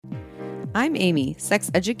I'm Amy, sex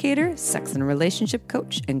educator, sex and relationship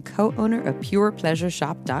coach, and co-owner of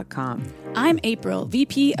PurePleasureShop.com. I'm April,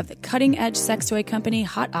 VP of the cutting-edge sex toy company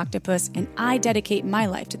Hot Octopuss, and I dedicate my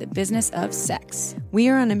life to the business of sex. We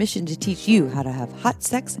are on a mission to teach you how to have hot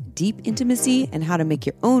sex, deep intimacy, and how to make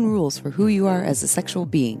your own rules for who you are as a sexual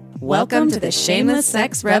being. Welcome to the Shameless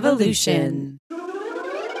Sex Revolution.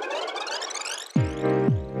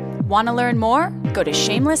 Want to learn more? Go to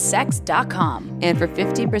shamelesssex.com. And for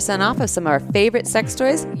 15% off of some of our favorite sex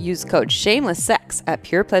toys, use code SHAMELESSSEX at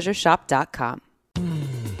PurePleasureShop.com.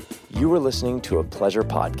 You are listening to a Pleasure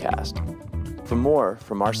Podcast. For more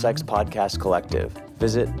from our sex podcast collective,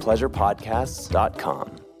 visit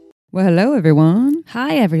pleasurepodcasts.com. Well, hello, everyone.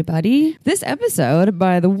 Hi, everybody. This episode,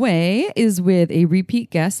 by the way, is with a repeat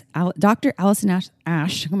guest, Dr. Allison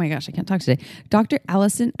Ash. Oh my gosh, I can't talk today. Dr.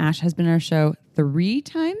 Allison Ash has been on our show 3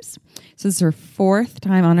 times. So this is her 4th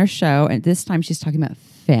time on our show. And this time she's talking about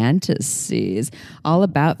fantasies, all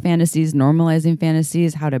about fantasies, normalizing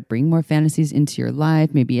fantasies, how to bring more fantasies into your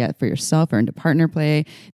life, maybe for yourself or into partner play.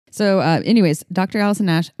 So anyways, Dr. Allison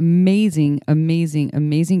Ash, amazing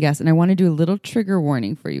guest. And I want to do a little trigger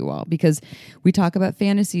warning for you all because we talk about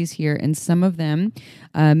fantasies here and some of them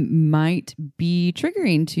might be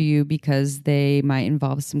triggering to you because they might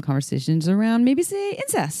involve some conversations around maybe say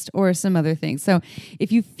incest or some other things. So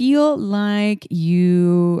if you feel like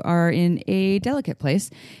you are in a delicate place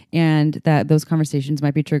and that those conversations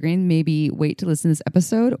might be triggering, maybe wait to listen to this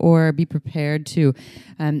episode or be prepared to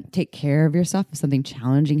take care of yourself if something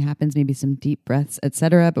challenging happens, maybe some deep breaths,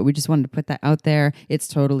 etc. But we just wanted to put that out there. It's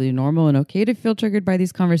totally normal and okay to feel triggered by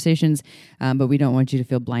these conversations, but we don't want you to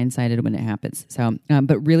feel blindsided when it happens. So,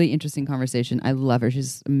 but really interesting conversation. I love her.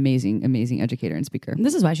 She's amazing educator and speaker.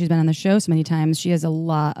 This is why she's been on the show so many times. She has a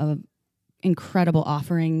lot of incredible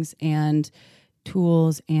offerings and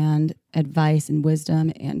tools and advice and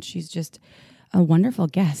wisdom, and she's just a wonderful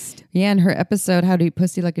guest. Yeah, and her episode, How to Eat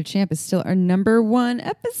Pussy Like a Champ, is still our number 1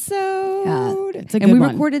 episode. Yeah, it's a good one. And we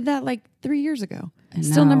one. recorded that like 3 years ago.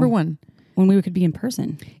 Still number 1. When we could be in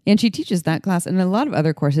person. And she teaches that class and a lot of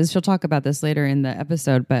other courses. She'll talk about this later in the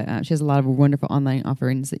episode, but she has a lot of wonderful online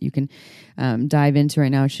offerings that you can dive into right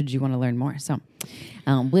now should you want to learn more. So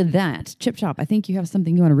with that, Chip Chop, I think you have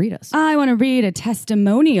something you want to read us. I want to read a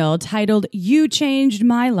testimonial titled, You Changed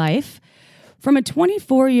My Life, from a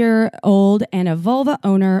 24-year-old and a vulva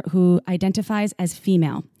owner who identifies as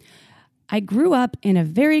female. I grew up in a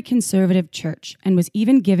very conservative church and was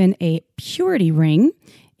even given a purity ring,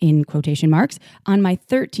 in quotation marks, on my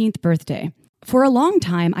 13th birthday. For a long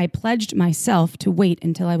time, I pledged myself to wait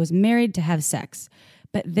until I was married to have sex,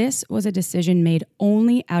 but this was a decision made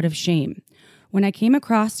only out of shame. When I came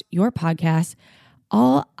across your podcast,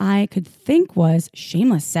 all I could think was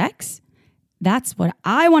shameless sex? That's what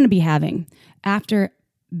I want to be having. After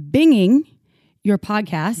binging your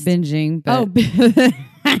podcast. Binging. But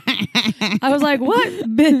I was like, what?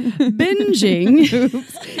 Binging?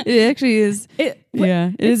 Oops. It actually is. It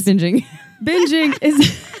is binging. Binging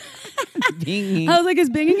is... Binging. I was like, is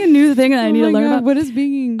binging a new thing that I need to learn about? What is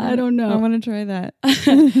binging? I don't know. I want to try that.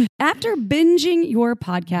 After binging your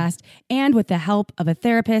podcast and with the help of a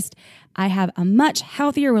therapist, I have a much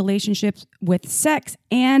healthier relationship with sex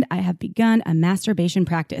and I have begun a masturbation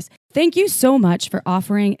practice. Thank you so much for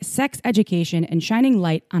offering sex education and shining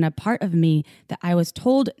light on a part of me that I was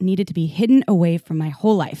told needed to be hidden away from my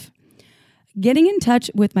whole life. Getting in touch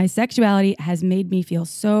with my sexuality has made me feel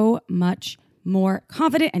so much more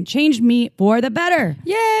confident and changed me for the better.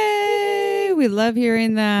 Yay! We love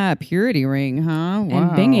hearing that. Purity ring, huh? Wow.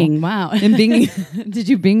 And binging, wow. And binging. Did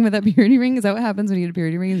you bing with that purity ring? Is that what happens when you get a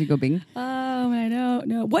purity ring? Is you go bing? Oh, I don't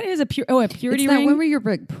know. What is a purity it's ring? It's that one where you're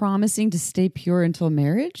like promising to stay pure until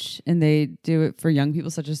marriage, and they do it for young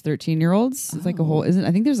people such as 13-year-olds. It's like a whole,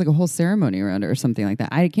 I think there's like a whole ceremony around it or something like that.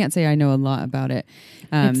 I can't say I know a lot about it.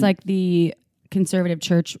 It's like the conservative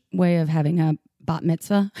church way of having a bat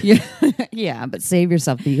mitzvah. Yeah, but save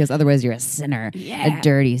yourself because otherwise you're a sinner, a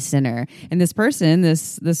dirty sinner. And this person,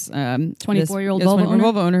 this 24-year-old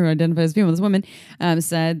vulva owner who identifies as female, this woman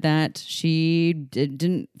said that she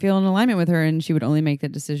didn't feel in alignment with her, and she would only make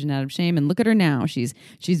that decision out of shame. And look at her now; she's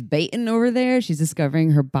baiting over there. She's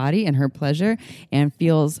discovering her body and her pleasure, and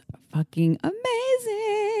feels fucking amazing.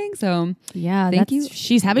 So yeah, thank you.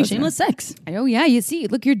 She's having shameless sex. Oh yeah, you see,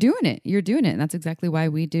 look, you're doing it. And that's exactly why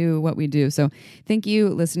we do what we do. So thank you,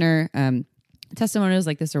 listener. testimonials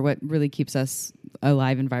like this are what really keeps us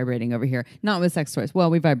alive and vibrating over here. Not with sex toys. Well,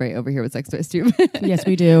 we vibrate over here with sex toys too. Yes,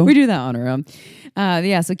 we do. We do that on our own.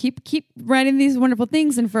 So keep writing these wonderful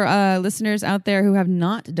things. And for listeners out there who have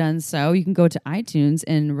not done so, you can go to iTunes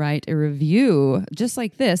and write a review just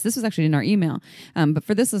like this. This was actually in our email. But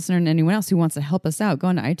for this listener and anyone else who wants to help us out, go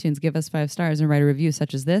into iTunes, give us 5 stars and write a review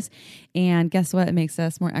such as this. And guess what? It makes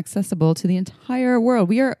us more accessible to the entire world.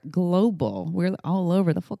 We are global. We're all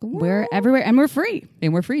over the fucking world. We're everywhere, and we're free.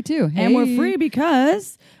 And we're free too. And we're free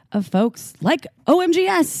because of folks like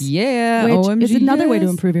OMGS. Yeah, which OMGS is another way to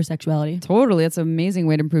improve your sexuality. Totally. It's an amazing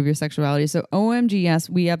way to improve your sexuality. So OMGS,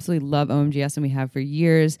 we absolutely love OMGS and we have for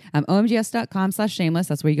years. OMGS.com/shameless.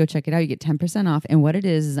 That's where you go check it out. You get 10% off. And what it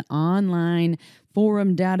is an online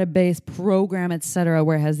forum database program, etc.,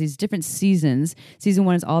 where it has these different seasons. Season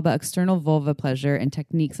 1 is all about external vulva pleasure and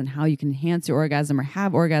techniques and how you can enhance your orgasm or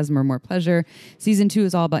have orgasm or more pleasure. Season 2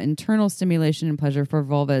 is all about internal stimulation and pleasure for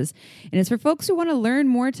vulvas. And it's for folks who want to learn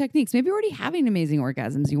more techniques. Maybe you're already having amazing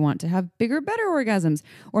orgasms. You want to have bigger, better orgasms.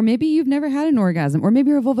 Or maybe you've never had an orgasm. Or maybe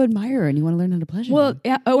you're a vulva admirer and you want to learn how to pleasure. Well,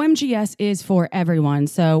 yeah, OMGS is for everyone.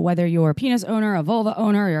 So whether you're a penis owner, a vulva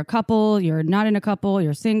owner, you're a couple, you're not in a couple,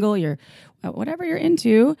 you're single, you're whatever you're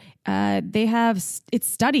into, they have it's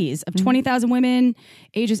studies of 20,000 women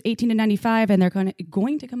ages 18 to 95, and they're going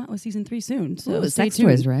to come out with season 3 soon. So sex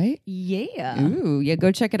toys, right? Yeah. Ooh, yeah.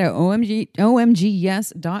 Go check it out.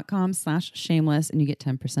 OMGyes.com/shameless, and you get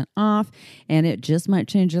 10% off. And it just might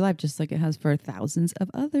change your life, just like it has for thousands of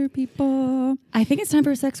other people. I think it's time for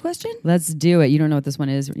a sex question. Let's do it. You don't know what this one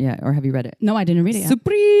is yet, or have you read it? No, I didn't read it yet.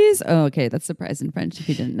 Surprise! Oh, okay. That's surprise in French if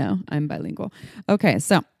you didn't know. I'm bilingual. Okay,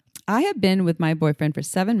 so I have been with my boyfriend for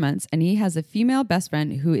 7 months, and he has a female best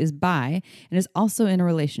friend who is bi and is also in a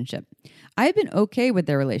relationship. I have been okay with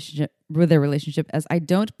their relationship as I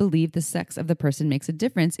don't believe the sex of the person makes a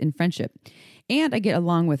difference in friendship, and I get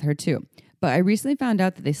along with her too. But I recently found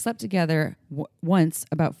out that they slept together once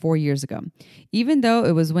about 4 years ago. Even though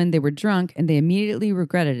it was when they were drunk and they immediately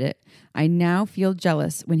regretted it, I now feel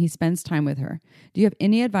jealous when he spends time with her. Do you have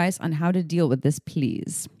any advice on how to deal with this,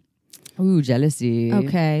 please? Ooh, jealousy.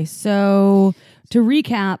 Okay, so to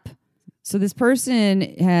recap. So this person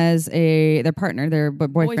has their partner, their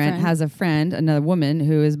boyfriend has a friend, another woman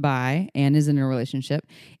who is bi and is in a relationship.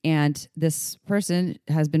 And this person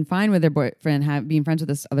has been fine with their boyfriend being friends with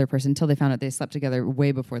this other person until they found out they slept together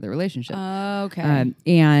way before their relationship. Okay.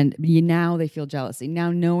 And now they feel jealousy.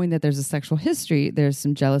 Now knowing that there's a sexual history, there's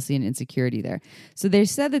some jealousy and insecurity there. So they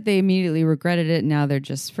said that they immediately regretted it. Now they're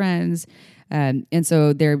just friends. And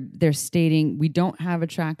so they're stating we don't have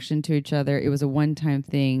attraction to each other. It was a one-time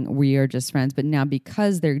thing. We are just friends. But now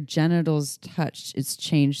because their genitals touched, it's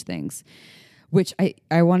changed things. Which I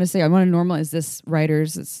want to say, I want to normalize this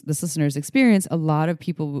listener's experience. A lot of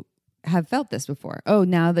people have felt this before. Oh,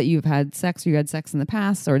 now that you've had sex or you had sex in the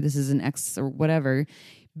past, or this is an ex or whatever,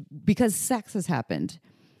 because sex has happened.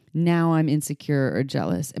 Now I'm insecure or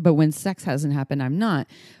jealous. But when sex hasn't happened, I'm not.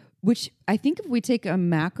 Which I think if we take a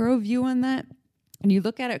macro view on that and you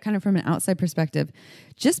look at it kind of from an outside perspective,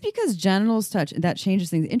 just because genitals touch, that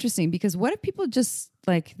changes things. Interesting, because what if people just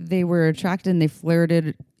like they were attracted and they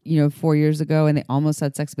flirted, 4 years ago and they almost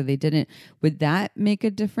had sex, but they didn't? Would that make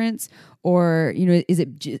a difference? Or, is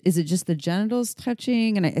it just the genitals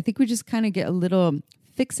touching? And I think we just kind of get a little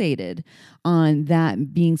fixated on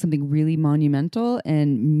that being something really monumental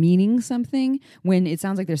and meaning something when it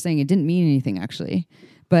sounds like they're saying it didn't mean anything actually.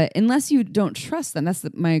 But unless you don't trust them,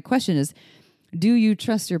 my question is, do you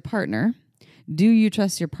trust your partner? Do you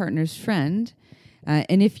trust your partner's friend?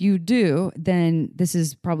 And if you do, then this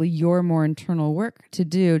is probably your more internal work to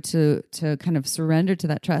do to kind of surrender to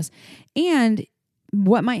that trust. And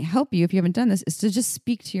what might help you if you haven't done this is to just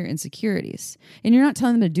speak to your insecurities. And you're not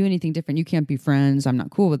telling them to do anything different. You can't be friends. I'm not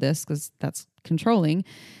cool with this because that's controlling.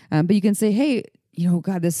 But you can say, hey,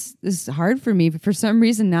 God, this is hard for me. But for some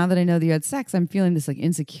reason, now that I know that you had sex, I'm feeling this like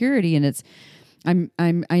insecurity, and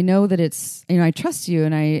I know that it's, I trust you,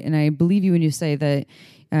 and I believe you when you say that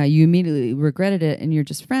you immediately regretted it and you're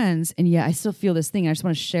just friends. And yeah, I still feel this thing. I just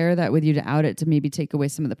want to share that with you to out it, to maybe take away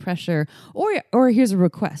some of the pressure. Or here's a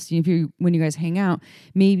request. When you guys hang out,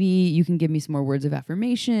 maybe you can give me some more words of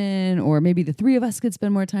affirmation, or maybe the three of us could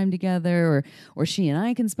spend more time together, or she and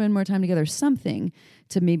I can spend more time together, something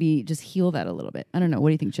to maybe just heal that a little bit. I don't know. What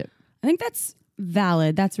do you think, Chip? I think that's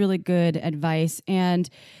valid. That's really good advice. And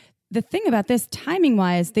the thing about this, timing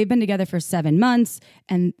wise, they've been together for 7 months,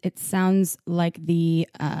 and it sounds like they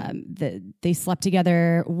slept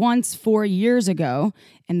together once 4 years ago,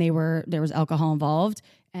 and there was alcohol involved,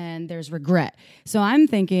 and there's regret. So I'm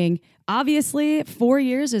thinking, obviously, 4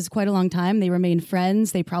 years is quite a long time. They remained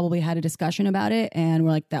friends. They probably had a discussion about it, and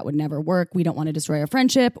we're like, that would never work. We don't want to destroy our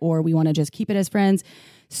friendship, or we want to just keep it as friends.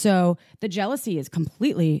 So the jealousy is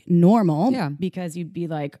completely normal because you'd be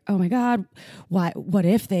like, oh my God, what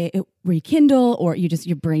if they rekindle, or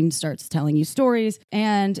your brain starts telling you stories.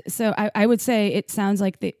 And so I would say it sounds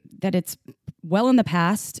like that it's well in the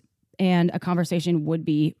past, and a conversation would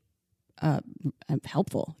be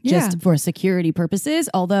helpful just for security purposes,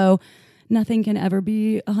 although nothing can ever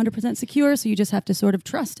be 100% secure. So you just have to sort of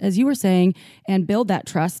trust, as you were saying, and build that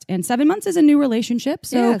trust. And 7 months is a new relationship.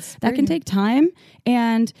 So that can take time.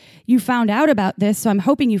 And you found out about this. So I'm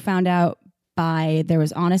hoping you found out there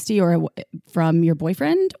was honesty or from your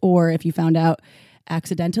boyfriend, or if you found out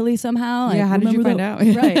accidentally somehow. Yeah, how did you find out?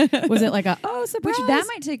 Right. Was it like surprise? Which that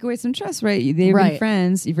might take away some trust, right? They've been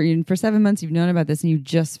friends for 7 months. You've known about this and you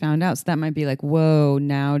just found out. So that might be like, whoa,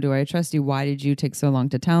 now do I trust you? Why did you take so long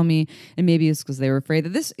to tell me? And maybe it's because they were afraid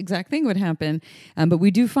that this exact thing would happen. But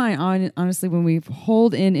we do find, honestly, when we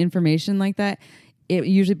hold in information like that, it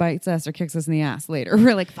usually bites us or kicks us in the ass later.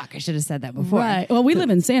 We're like, fuck, I should have said that before. Right. Well, we live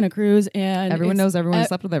in Santa Cruz, and everyone knows everyone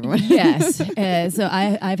slept with everyone. Yes. So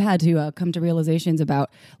I've had to come to realizations about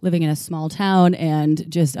living in a small town and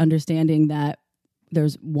just understanding that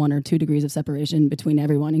there's 1 or 2 degrees of separation between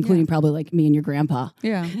everyone, including probably like me and your grandpa.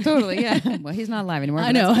 Yeah, totally. Yeah. Well, he's not alive anymore.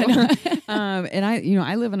 I know. And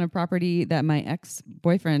I live on a property that my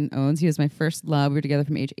ex-boyfriend owns. He was my first love. We were together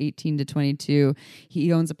from age 18 to 22.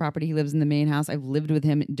 He owns a property. He lives in the main house. I've lived with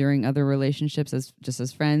him during other relationships as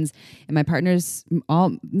friends. And my partners,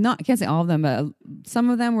 I can't say all of them, but some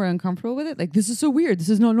of them were uncomfortable with it. Like, this is so weird. This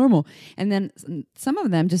is not normal. And then some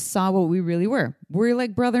of them just saw what we really were. We're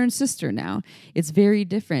like brother and sister now. It's very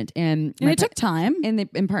different. And it took time.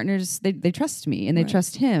 And partners, they trust me and they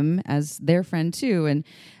trust him as their friend too. And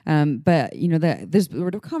but there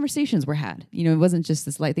were conversations were had. It wasn't just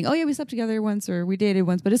this light thing. Oh yeah, we slept together once or we dated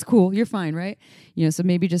once, but it's cool. You're fine, right? So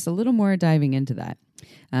maybe just a little more diving into that.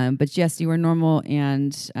 But yes, you are normal,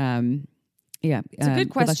 and it's a good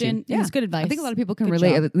question. Yeah, it's good advice. I think a lot of people can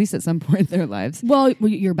relate, at least at some point in their lives. Well,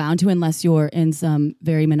 you're bound to, unless you're in some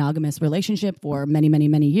very monogamous relationship for many, many,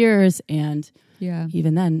 many years, and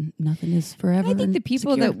even then, nothing is forever. I think the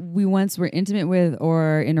people that we once were intimate with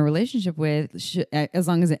or in a relationship with, as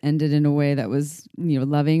long as it ended in a way that was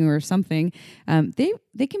loving or something,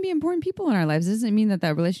 they can be important people in our lives. It doesn't mean that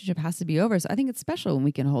relationship has to be over. So I think it's special when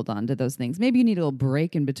we can hold on to those things. Maybe you need a little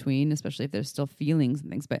break in between, especially if there's still feelings and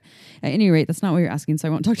things. But at any rate, that's not what you're asking, so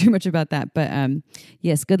I won't talk too much about that. But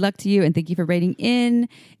yes, good luck to you, and thank you for writing in.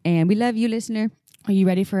 And we love you, listener. Are you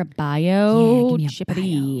ready for a bio? Yeah, give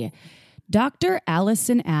me a bio. Dr.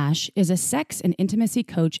 Allison Ash is a sex and intimacy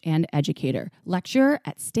coach and educator, lecturer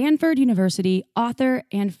at Stanford University, author,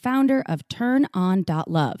 and founder of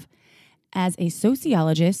TurnOn.love. As a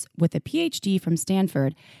sociologist with a PhD from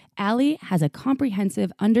Stanford, Allie has a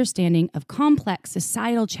comprehensive understanding of complex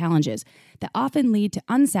societal challenges that often lead to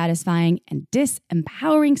unsatisfying and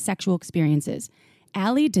disempowering sexual experiences.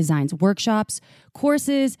 Allie designs workshops,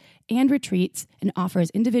 courses, and retreats, and offers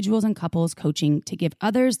individuals and couples coaching to give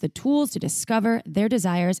others the tools to discover their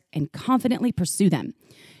desires and confidently pursue them.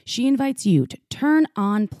 She invites you to turn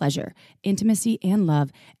on pleasure, intimacy, and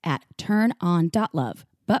love at turnon.love.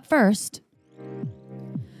 But first,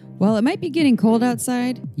 while it might be getting cold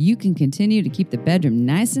outside, you can continue to keep the bedroom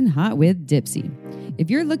nice and hot with Dipsea. If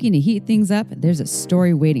you're looking to heat things up, there's a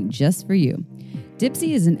story waiting just for you.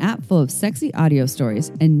 Dipsea is an app full of sexy audio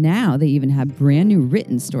stories, and now they even have brand new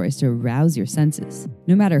written stories to arouse your senses.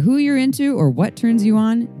 No matter who you're into or what turns you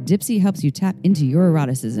on, Dipsea helps you tap into your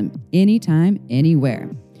eroticism anytime,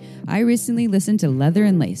 anywhere. I recently listened to Leather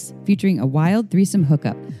and Lace, featuring a wild threesome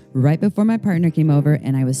hookup right before my partner came over,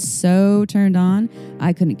 and I was so turned on,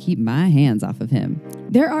 I couldn't keep my hands off of him.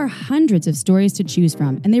 There are hundreds of stories to choose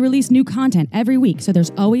from, and they release new content every week, so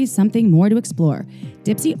there's always something more to explore.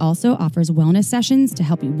 Dipsea also offers wellness sessions to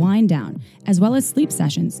help you wind down, as well as sleep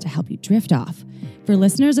sessions to help you drift off. For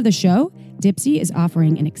listeners of the show, Dipsea is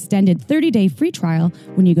offering an extended 30-day free trial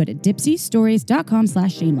when you go to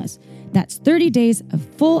dipseastories.com/shameless. That's 30 days of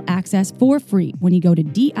full access for free when you go to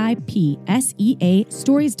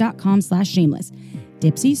dipseastories.com/shameless.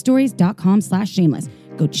 dipseastories.com/shameless.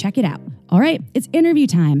 Go check it out. All right, it's interview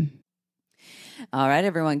time. All right,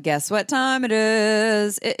 everyone, guess what time it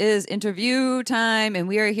is? It is interview time, and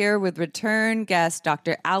we are here with return guest,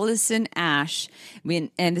 Dr. Allison Ash.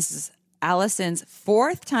 And this is Allison's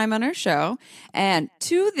 4th time on our show, and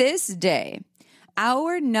to this day,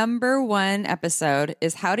 our number 1 episode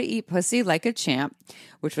is How to Eat Pussy Like a Champ,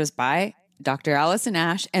 which was by Dr. Allison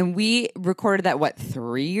Ash, and we recorded that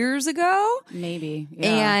 3 years ago? Maybe.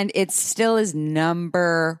 Yeah. And it still is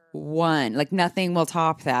number one. Like nothing will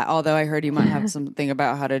top that. Although I heard you might have something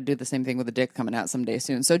about how to do the same thing with a dick coming out someday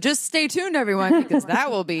soon. So just stay tuned, everyone, because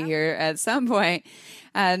that will be here at some point.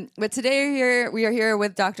 But today we are here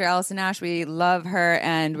with Dr. Allison Ash. We love her,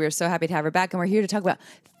 and we're so happy to have her back. And we're here to talk about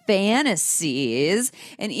fantasies.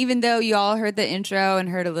 And even though you all heard the intro and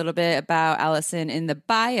heard a little bit about Allison in the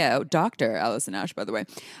bio, Dr. Allison Ash, by the way,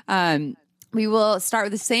 we will start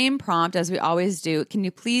with the same prompt as we always do. Can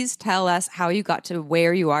you please tell us how you got to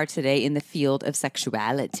where you are today in the field of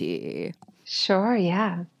sexuality? Sure,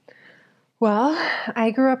 yeah. Well, I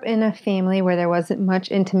grew up in a family where there wasn't much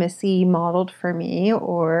intimacy modeled for me,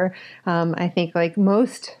 or I think like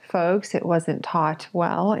most folks, it wasn't taught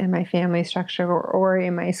well in my family structure or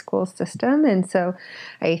in my school system. And so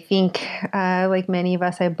I think, like many of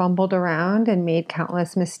us, I bumbled around and made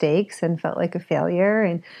countless mistakes and felt like a failure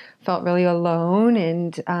and felt really alone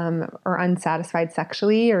and or unsatisfied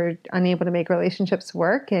sexually or unable to make relationships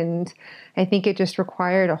work. And I think it just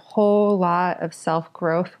required a whole lot of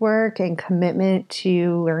self-growth work and commitment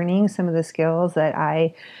to learning some of the skills that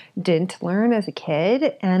I didn't learn as a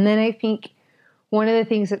kid. And then I think one of the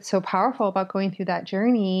things that's so powerful about going through that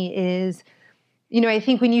journey is, I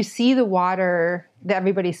think when you see the water that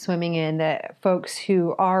everybody's swimming in, that folks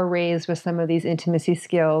who are raised with some of these intimacy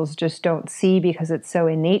skills just don't see because it's so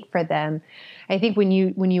innate for them. I think when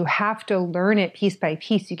you have to learn it piece by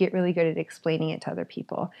piece, you get really good at explaining it to other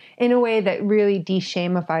people in a way that really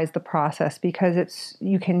de-shamifies the process because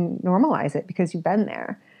you can normalize it because you've been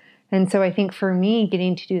there. And so I think for me,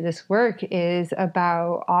 getting to do this work is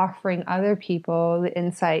about offering other people the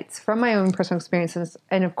insights from my own personal experiences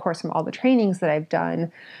and, of course, from all the trainings that I've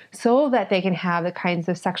done so that they can have the kinds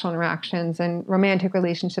of sexual interactions and romantic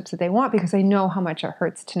relationships that they want, because I know how much it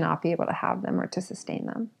hurts to not be able to have them or to sustain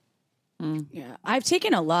them. Yeah, I've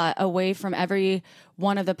taken a lot away from every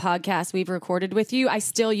one of the podcasts we've recorded with you. I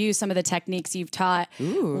still use some of the techniques you've taught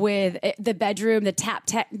with the bedroom, the tap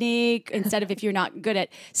technique. Instead of if you're not good at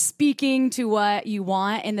speaking to what you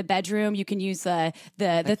want in the bedroom, you can use the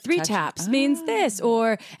three taps means this,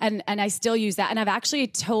 and I still use that. And I've actually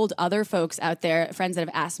told other folks out there, friends that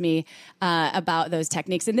have asked me about those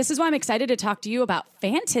techniques. And this is why I'm excited to talk to you about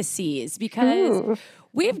fantasies, because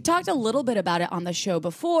we've talked a little bit about it on the show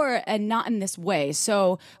before and not in this way.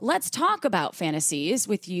 So let's talk about fantasies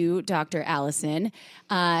with you, Dr. Allison.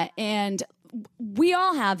 And we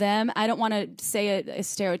all have them. I don't want to say a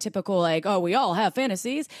stereotypical like, oh, we all have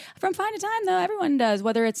fantasies. From time to time, though, everyone does,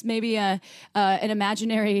 whether it's maybe an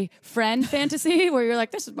imaginary friend fantasy where you're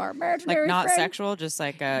like, this is my imaginary like not friend. Sexual, just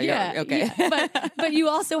like, okay. Yeah. But you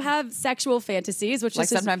also have sexual fantasies, which like is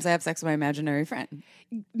sometimes I have sex with my imaginary friend.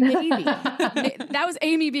 Maybe. That was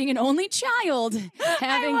Amy being an only child,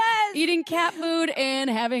 eating cat food and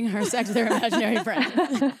having her sex with her imaginary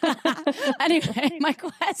friend. Anyway, my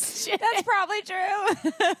question. That's probably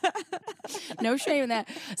true. No shame in that.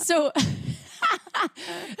 So,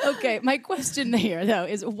 okay, my question here, though,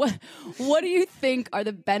 is what do you think are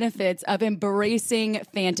the benefits of embracing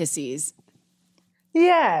fantasies?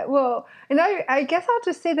 Yeah, well, and I guess I'll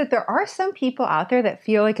just say that there are some people out there that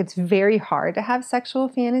feel like it's very hard to have sexual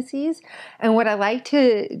fantasies. And what I like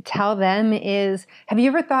to tell them is, have you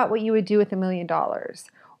ever thought what you would do with $1 million?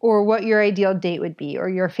 Or what your ideal date would be, or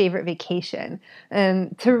your favorite vacation,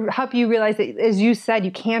 to help you realize that, as you said, you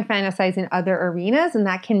can fantasize in other arenas, and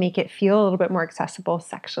that can make it feel a little bit more accessible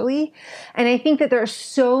sexually. And I think that there are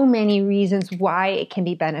so many reasons why it can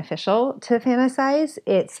be beneficial to fantasize.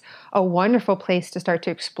 It's a wonderful place to start to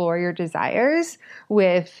explore your desires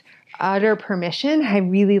with utter permission. I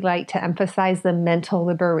really like to emphasize the mental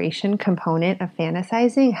liberation component of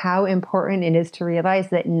fantasizing, how important it is to realize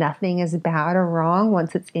that nothing is bad or wrong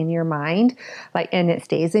once it's in your mind, and it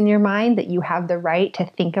stays in your mind, that you have the right to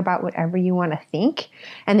think about whatever you want to think,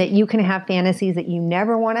 and that you can have fantasies that you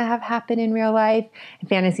never want to have happen in real life, and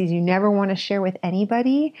fantasies you never want to share with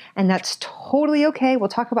anybody, and that's totally okay. We'll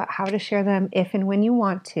talk about how to share them if and when you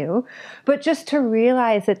want to, but just to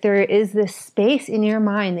realize that there is this space in your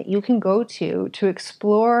mind that you can go to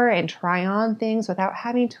explore and try on things without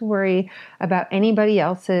having to worry about anybody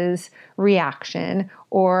else's reaction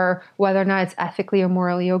or whether or not it's ethically or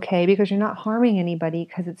morally okay, because you're not harming anybody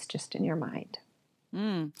because it's just in your mind.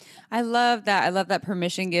 I love that. I love that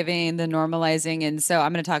permission giving, the normalizing. And so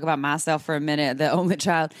I'm going to talk about myself for a minute, the only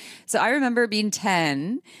child. So I remember being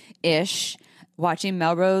 10-ish, watching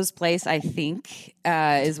Melrose Place, I think,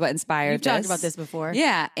 is what inspired You've this. talked about this before.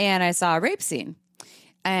 Yeah. And I saw a rape scene.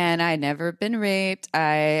 And I had never been raped.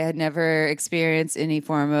 I had never experienced any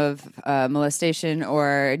form of molestation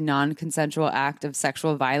or non-consensual act of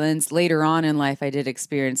sexual violence. Later on in life, I did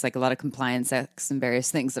experience like a lot of compliance sex and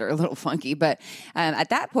various things that are a little funky. But at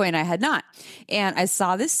that point, I had not. And I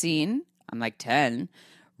saw this scene. I'm like 10,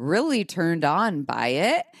 really turned on by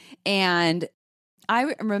it. And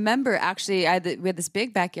I remember actually, we had this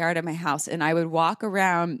big backyard at my house, and I would walk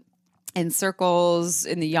around in circles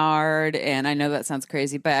in the yard. And I know that sounds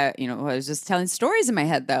crazy, but I was just telling stories in my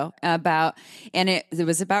head though and it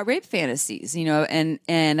was about rape fantasies, and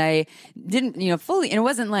I didn't, fully, and it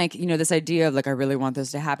wasn't like, this idea of like, I really want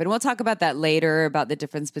this to happen. We'll talk about that later, about the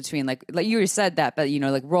difference between like you said that, but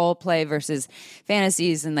like role play versus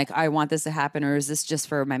fantasies, and like, I want this to happen, or is this just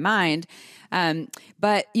for my mind?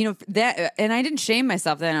 But that, and I didn't shame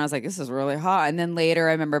myself then. I was like, this is really hot. And then later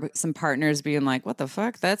I remember some partners being like, what the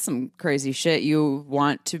fuck? That's some crazy shit. You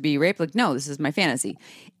want to be raped? Like, no, this is my fantasy.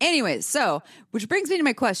 Anyways, so, which brings me to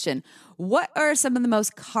my question. What are some of the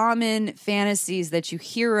most common fantasies that you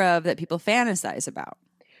hear of that people fantasize about?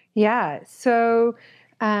 Yeah. So,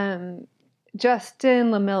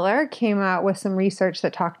 Justin Lemiller came out with some research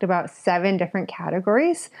that talked about 7 different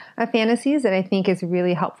categories of fantasies that I think is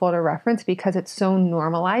really helpful to reference because it's so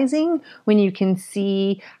normalizing when you can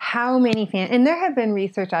see how many and there have been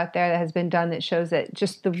research out there that has been done that shows that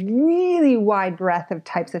just the really wide breadth of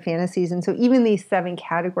types of fantasies. And so even these 7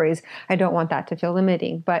 categories, I don't want that to feel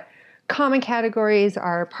limiting, but common categories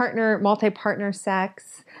are multi-partner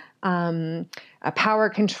sex, a power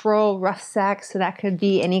control, rough sex. So that could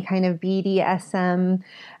be any kind of BDSM,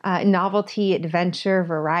 novelty, adventure,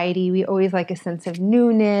 variety. We always like a sense of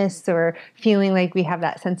newness or feeling like we have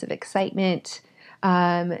that sense of excitement.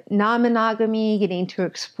 Non-monogamy, getting to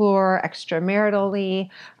explore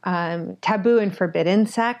extramaritally, taboo and forbidden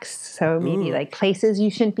sex. So maybe like places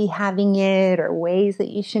you shouldn't be having it or ways that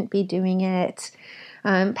you shouldn't be doing it.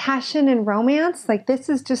 Passion and romance, like this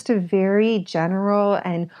is just a very general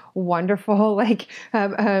and wonderful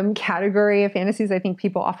category of fantasies I think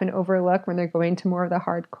people often overlook when they're going to more of the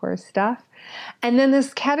hardcore stuff. And then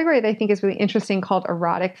this category that I think is really interesting called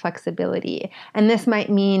erotic flexibility. And this might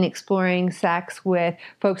mean exploring sex with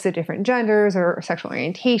folks of different genders or sexual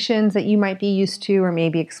orientations that you might be used to, or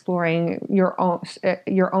maybe exploring your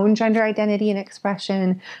own gender identity and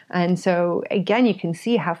expression. And so again, you can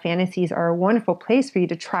see how fantasies are a wonderful place for you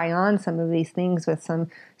to try on some of these things with some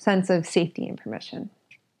sense of safety and permission.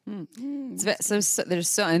 So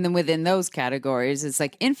there's and then within those categories, it's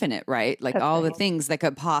like infinite, right? Like That's all right. the things that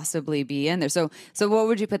could possibly be in there. So what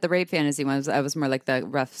would you put the rape fantasy one? I was more like the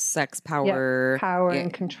rough sex power, power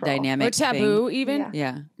and control. dynamic, Or taboo, thing. even.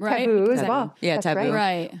 Yeah, Right? Taboo as well. Yeah, That's taboo.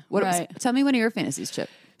 right. Right. Tell me one of your fantasies, Chip.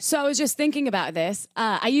 So I was just thinking about this.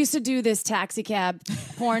 I used to do this taxi cab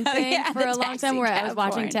porn thing yeah, for the a long time where I was taxi cab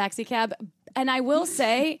watching porn. Taxi Cab. And I will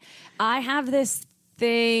say, I have this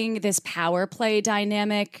power play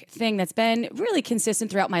dynamic thing that's been really consistent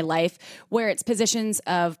throughout my life where it's positions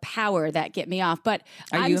of power that get me off. But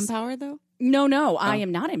Are you empowered though? No, I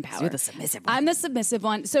am not empowered. you're the submissive one. I'm the submissive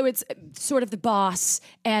one. So it's sort of the boss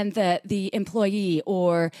and the employee,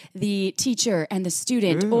 or the teacher and the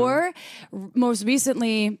student, or most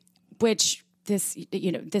recently, which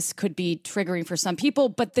this could be triggering for some people,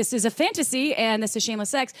 but this is a fantasy and this is shameless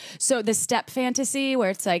sex. So the step fantasy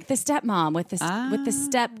where it's like the stepmom with the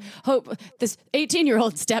step hope, this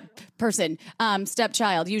 18-year-old step person,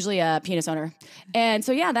 stepchild, usually a penis owner. And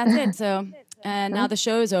so, yeah, that's it. So, and now the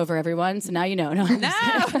show is over, everyone. So now you know. No,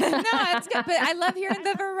 it's good. But I love hearing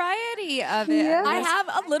the variety of it. Yeah. I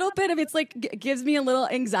have a little bit of it's like gives me a little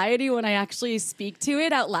anxiety when I actually speak to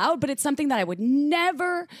it out loud, but it's something that I would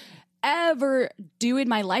never ever do in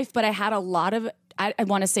my life. But I had a lot of, I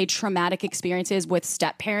want to say, traumatic experiences with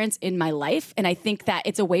step parents in my life. And I think that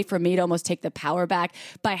it's a way for me to almost take the power back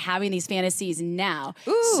by having these fantasies now.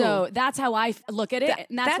 Ooh. So that's how I look at it.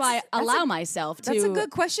 And that's why I allow myself to. That's a good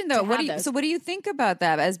question, though. What do you think about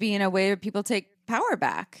that as being a way that people take power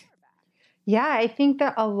back? Yeah, I think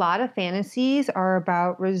that a lot of fantasies are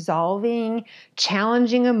about resolving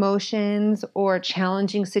challenging emotions or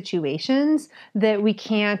challenging situations that we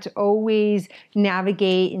can't always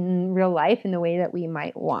navigate in real life in the way that we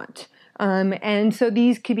might want. And so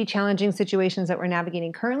these could be challenging situations that we're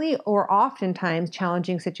navigating currently, or oftentimes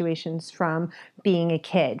challenging situations from being a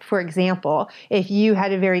kid. For example, if you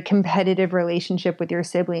had a very competitive relationship with your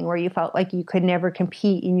sibling where you felt like you could never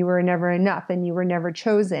compete and you were never enough and you were never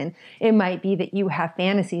chosen, it might be that you have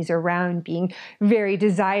fantasies around being very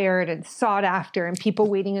desired and sought after and people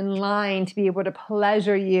waiting in line to be able to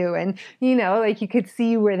pleasure you. And, like you could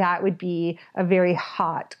see where that would be a very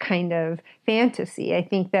hot kind of fantasy. I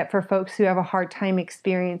think that for folks who have a hard time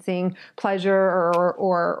experiencing pleasure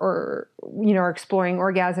or exploring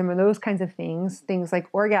orgasm or those kinds of things like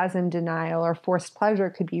orgasm denial or forced pleasure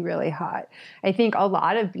could be really hot. I think a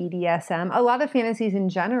lot of BDSM, a lot of fantasies in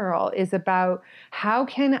general, is about how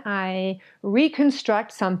can I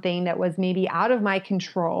reconstruct something that was maybe out of my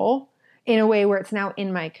control in a way where it's now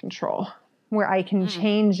in my control, where I can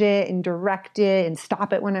change it and direct it and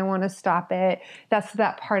stop it when I want to stop it. That's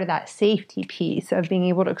that part of that safety piece of being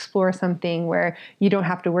able to explore something where you don't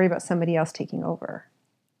have to worry about somebody else taking over.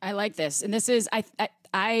 I like this. And this is,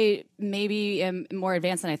 I maybe am more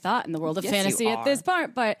advanced than I thought in the world of fantasy at this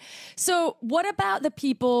part. But so what about the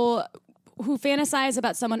people who fantasize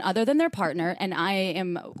about someone other than their partner? And I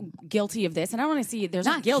am guilty of this. And I don't want to see, there's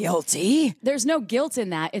not guilty. There's no guilt in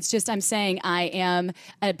that. It's just, I'm saying I am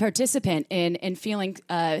a participant in feeling,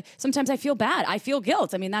 sometimes I feel bad. I feel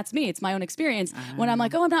guilt. I mean, that's me. It's my own experience when I'm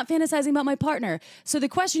like, oh, I'm not fantasizing about my partner. So the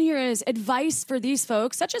question here is advice for these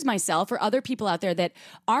folks, such as myself or other people out there that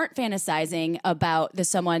aren't fantasizing about the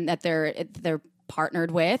someone that they're partnered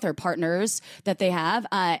with or partners that they have.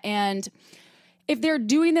 And if they're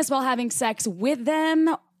doing this while having sex with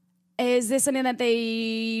them, is this something that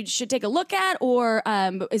they should take a look at, or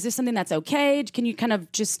is this something that's okay? Can you kind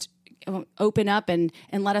of just open up and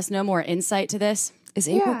let us know more insight to this? Is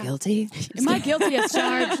April guilty? Am I guilty as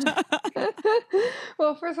charged?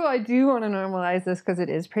 Well, first of all, I do want to normalize this because it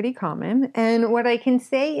is pretty common. And what I can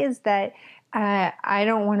say is that I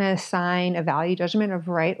don't want to assign a value judgment of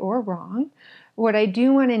right or wrong. What I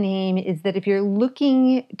do want to name is that if you're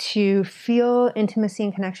looking to feel intimacy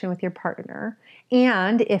and connection with your partner,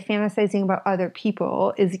 and if fantasizing about other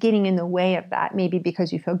people is getting in the way of that, maybe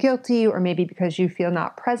because you feel guilty or maybe because you feel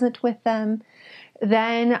not present with them,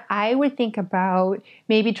 then I would think about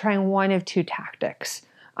maybe trying one of two tactics.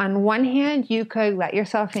 On one hand, you could let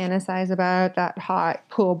yourself fantasize about that hot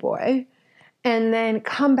pool boy and then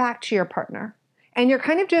come back to your partner. And you're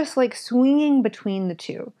kind of just like swinging between the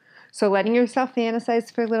two. So letting yourself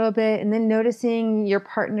fantasize for a little bit and then noticing your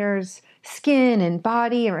partner's skin and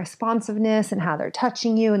body and responsiveness and how they're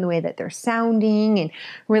touching you and the way that they're sounding and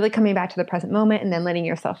really coming back to the present moment and then letting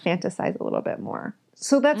yourself fantasize a little bit more.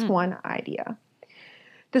 So that's one idea.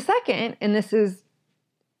 The second, and this is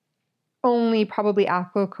only probably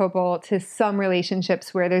applicable to some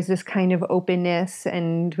relationships where there's this kind of openness,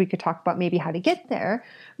 and we could talk about maybe how to get there,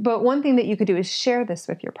 but one thing that you could do is share this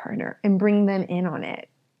with your partner and bring them in on it.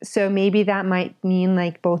 So maybe that might mean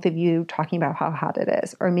like both of you talking about how hot it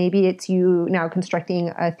is, or maybe it's you now constructing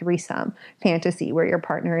a threesome fantasy where your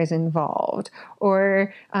partner is involved,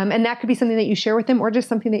 or and that could be something that you share with them, or just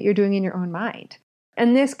something that you're doing in your own mind.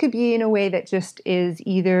 And this could be in a way that just is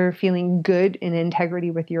either feeling good in integrity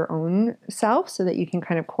with your own self so that you can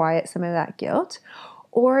kind of quiet some of that guilt,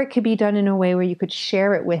 or it could be done in a way where you could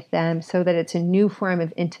share it with them so that it's a new form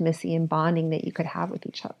of intimacy and bonding that you could have with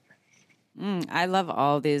each other. I love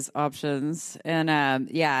all these options. And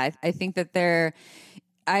I think that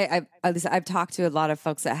I've talked to a lot of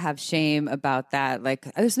folks that have shame about that.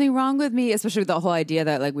 Like, there's something wrong with me, especially with the whole idea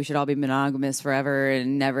that like we should all be monogamous forever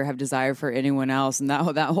and never have desire for anyone else and that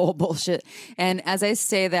whole bullshit. And as I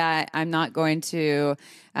say that, I'm not going to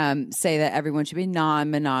say that everyone should be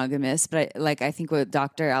non-monogamous, but I think what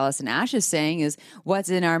Dr. Allison Ash is saying is what's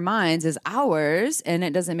in our minds is ours, and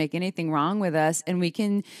it doesn't make anything wrong with us, and we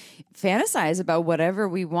can fantasize about whatever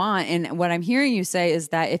we want. And what I'm hearing you say is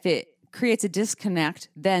that if it creates a disconnect,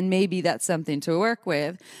 then maybe that's something to work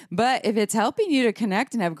with. But if it's helping you to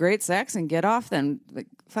connect and have great sex and get off, then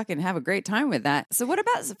fucking have a great time with that. So what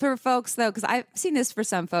about for folks though? Because I've seen this for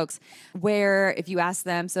some folks where if you ask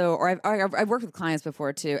them, I've worked with clients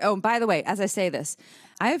before too. Oh, and by the way, as I say this,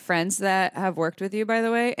 I have friends that have worked with you, by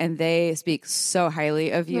the way, and they speak so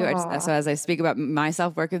highly of you. So as I speak about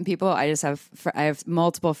myself working with people, I have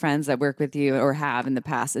multiple friends that work with you or have in the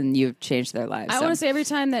past, and you've changed their lives. I want to say every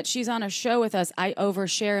time that she's on a show with us, I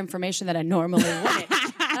overshare information that I normally wouldn't.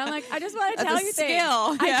 I'm like, I just want to tell you things.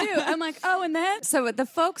 I do. I'm like, oh, and then? So the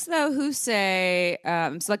folks, though, who say,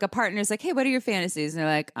 so like a partner's like, hey, what are your fantasies? And they're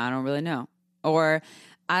like, I don't really know. Or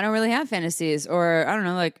I don't really have fantasies. Or I don't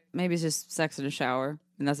know, like maybe it's just sex in a shower.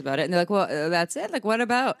 and that's about it. And they're like, well, that's it. Like, what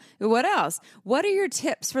else? What are your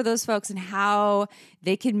tips for those folks and how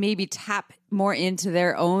they can maybe tap more into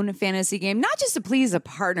their own fantasy game? Not just to please a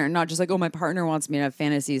partner, not just like, oh, my partner wants me to have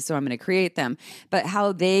fantasies, so I'm going to create them, but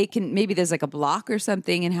how they can, maybe there's like a block or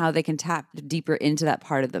something, and how they can tap deeper into that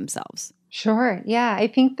part of themselves. Sure. Yeah. I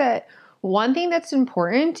think that one thing that's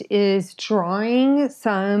important is drawing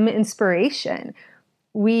some inspiration.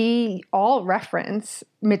 We all reference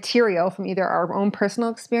material from either our own personal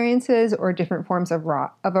experiences or different forms of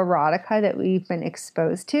erotica that we've been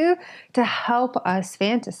exposed to help us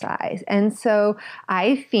fantasize. And so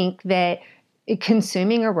I think that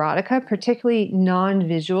consuming erotica, particularly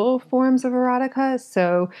non-visual forms of erotica,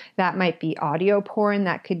 so that might be audio porn,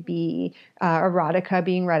 that could be erotica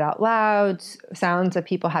being read out loud, sounds of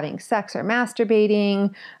people having sex or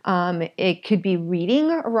masturbating. It could be reading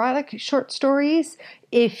erotic short stories.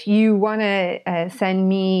 If you want to send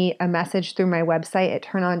me a message through my website at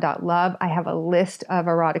turnon.love, I have a list of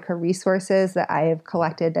erotica resources that I have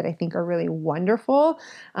collected that I think are really wonderful,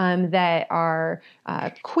 that are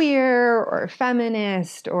queer or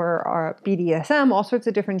feminist or BDSM, all sorts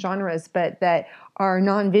of different genres, but that are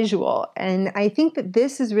non-visual. And I think that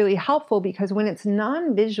this is really helpful because when it's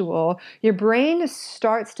non-visual, your brain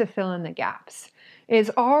starts to fill in the gaps.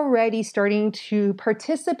 It's already starting to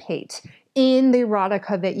participate in the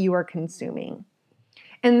erotica that you are consuming.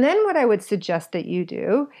 And then what I would suggest that you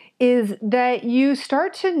do is that you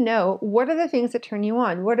start to know what are the things that turn you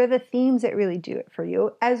on, what are the themes that really do it for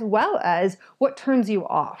you, as well as what turns you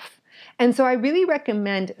off. And so I really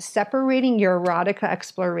recommend separating your erotica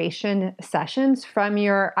exploration sessions from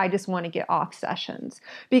your I just want to get off sessions.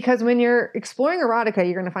 Because when you're exploring erotica,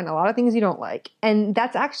 you're going to find a lot of things you don't like. And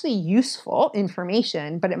that's actually useful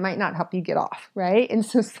information, but it might not help you get off, right? And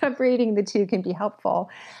so separating the two can be helpful.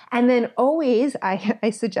 And then always, I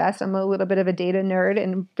suggest, I'm a little bit of a data nerd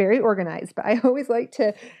and very organized, but I always like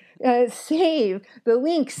to save the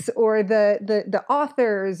links or the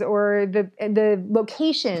authors or the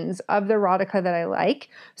locations of the erotica that I like,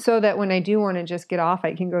 so that when I do want to just get off,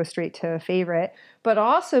 I can go straight to a favorite. But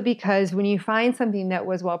also because when you find something that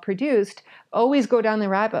was well produced, always go down the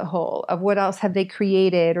rabbit hole of what else have they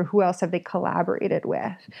created or who else have they collaborated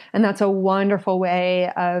with. And that's a wonderful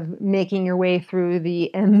way of making your way through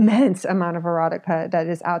the immense amount of erotica that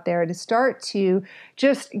is out there to start to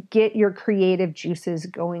just get your creative juices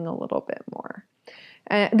going a little bit more.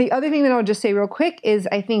 The other thing that I'll just say real quick is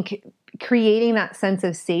I think creating that sense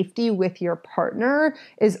of safety with your partner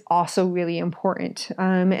is also really important.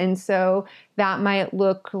 And so that might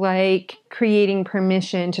look like creating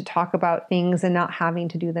permission to talk about things and not having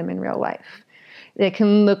to do them in real life. It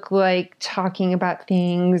can look like talking about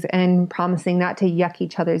things and promising not to yuck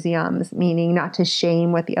each other's yums, meaning not to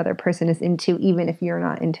shame what the other person is into, even if you're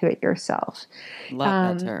not into it yourself.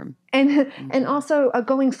 Love that term. And also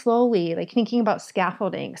going slowly, like thinking about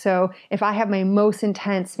scaffolding. So if I have my most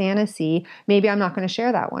intense fantasy, maybe I'm not going to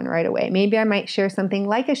share that one right away. Maybe I might share something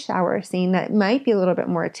like a shower scene that might be a little bit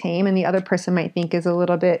more tame and the other person might think is a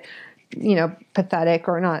little bit, pathetic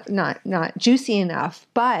or not juicy enough,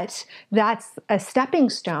 but that's a stepping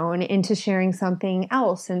stone into sharing something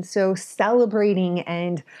else. And so celebrating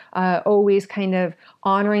and always kind of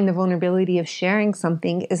honoring the vulnerability of sharing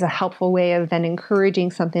something is a helpful way of then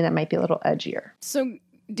encouraging something that might be a little edgier. So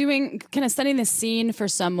setting the scene for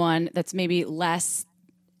someone that's maybe less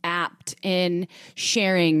apt in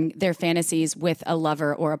sharing their fantasies with a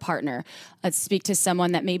lover or a partner. Let's speak to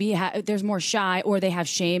someone that maybe there's more shy or they have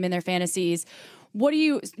shame in their fantasies.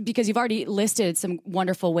 Because you've already listed some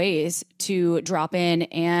wonderful ways to drop in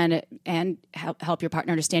and help your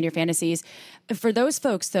partner understand your fantasies. For those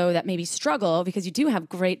folks, though, that maybe struggle, because you do have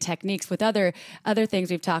great techniques with other things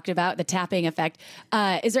we've talked about, the tapping effect,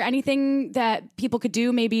 is there anything that people could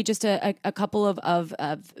do, maybe just a couple of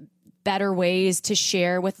better ways to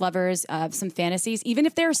share with lovers some fantasies, even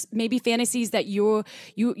if there's maybe fantasies that you're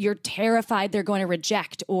terrified they're going to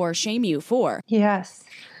reject or shame you for? Yes.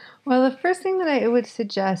 Well, the first thing that I would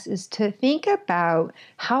suggest is to think about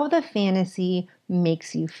how the fantasy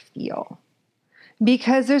makes you feel,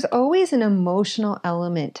 because there's always an emotional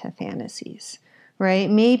element to fantasies.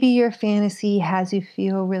 Right? Maybe your fantasy has you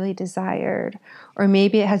feel really desired, or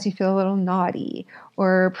maybe it has you feel a little naughty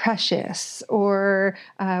or precious or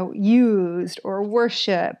used or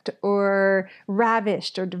worshipped or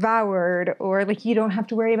ravished or devoured, or like you don't have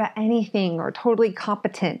to worry about anything or totally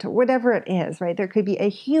competent or whatever it is, right? There could be a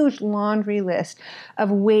huge laundry list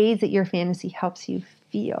of ways that your fantasy helps you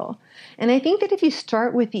feel. And I think that if you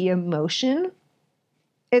start with the emotion,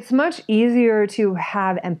 it's much easier to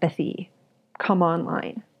have empathy come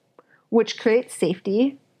online, which creates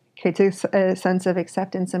safety, creates a sense of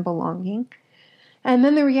acceptance and belonging. And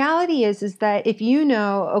then the reality is that if you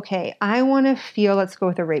know, okay, I want to feel, let's go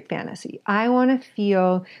with a rape fantasy. I want to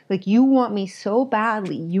feel like you want me so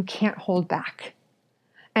badly, you can't hold back.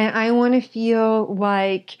 And I want to feel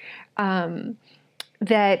like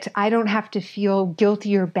that I don't have to feel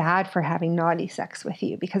guilty or bad for having naughty sex with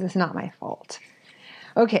you because it's not my fault.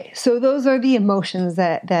 Okay, so those are the emotions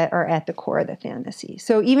that are at the core of the fantasy.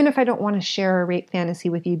 So even if I don't want to share a rape fantasy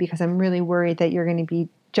with you because I'm really worried that you're going to be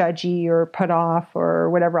judgy or put off or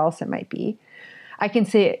whatever else it might be, I can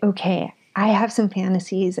say, okay, I have some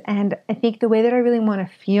fantasies, and I think the way that I really want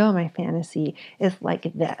to feel my fantasy is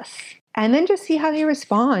like this. And then just see how they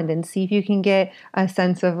respond and see if you can get a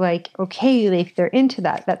sense of like, okay, if they're into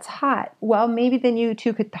that, that's hot. Well, maybe then you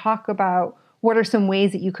two could talk about what are some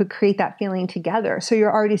ways that you could create that feeling together. So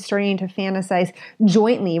you're already starting to fantasize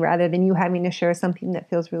jointly rather than you having to share something that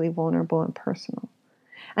feels really vulnerable and personal.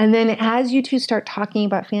 And then as you two start talking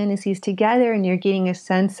about fantasies together and you're getting a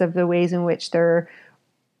sense of the ways in which they're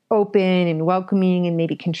open and welcoming and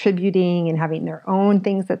maybe contributing and having their own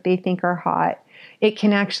things that they think are hot, it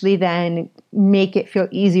can actually then make it feel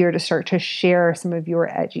easier to start to share some of your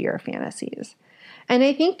edgier fantasies. And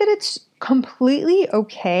I think that it's completely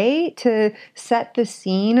okay to set the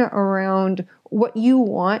scene around what you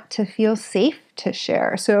want to feel safe to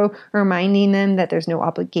share. So reminding them that there's no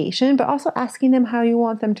obligation, but also asking them how you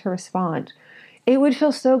want them to respond. It would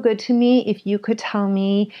feel so good to me if you could tell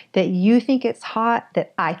me that you think it's hot,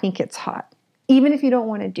 that I think it's hot, even if you don't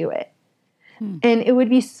want to do it. And it would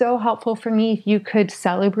be so helpful for me if you could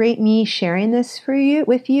celebrate me sharing this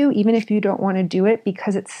with you, even if you don't want to do it,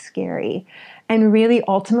 because it's scary. And really,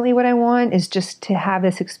 ultimately, what I want is just to have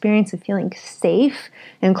this experience of feeling safe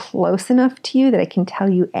and close enough to you that I can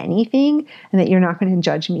tell you anything and that you're not going to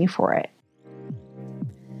judge me for it.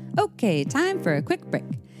 Okay, time for a quick break.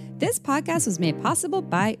 This podcast was made possible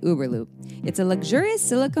by Uberlube. It's a luxurious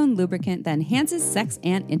silicone lubricant that enhances sex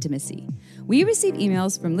and intimacy. We receive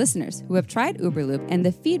emails from listeners who have tried Uberlube, and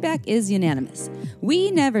the feedback is unanimous.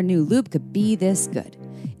 We never knew lube could be this good.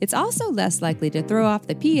 It's also less likely to throw off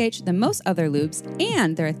the pH than most other lubes,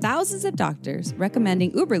 and there are thousands of doctors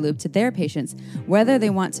recommending Uberlube to their patients, whether they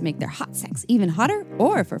want to make their hot sex even hotter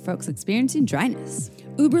or for folks experiencing dryness.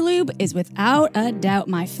 Uberlube is without a doubt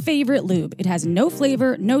my favorite lube. It has no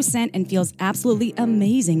flavor, no scent, and feels absolutely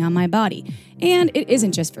amazing on my body. And it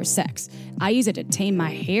isn't just for sex. I use it to tame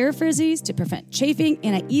my hair frizzies, to prevent chafing,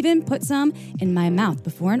 and I even put some in my mouth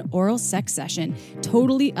before an oral sex session.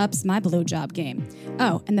 Totally ups my blowjob game.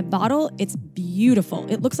 Oh, and the bottle, it's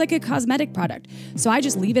beautiful. It looks like a cosmetic product, so I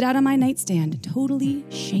just leave it out on my nightstand, totally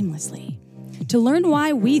shamelessly. To learn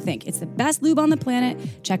why we think it's the best lube on the planet,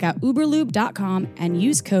 check out uberlube.com and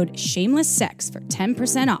use code SHAMELESSSEX for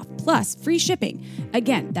 10% off, plus free shipping.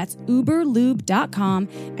 Again, that's uberlube.com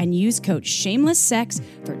and use code SHAMELESSSEX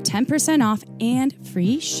for 10% off and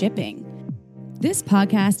free shipping. This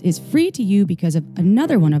podcast is free to you because of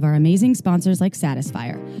another one of our amazing sponsors like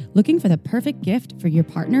Satisfyer. Looking for the perfect gift for your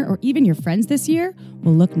partner or even your friends this year?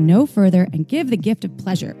 Well, look no further and give the gift of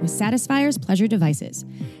pleasure with Satisfyer's pleasure devices.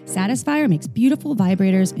 Satisfyer makes beautiful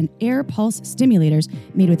vibrators and air pulse stimulators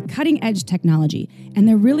made with cutting-edge technology, and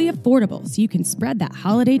they're really affordable so you can spread that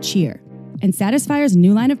holiday cheer. And Satisfyer's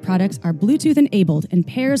new line of products are Bluetooth-enabled and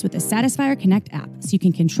pairs with the Satisfyer Connect app so you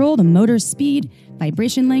can control the motor's speed,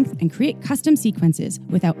 vibration length, and create custom sequences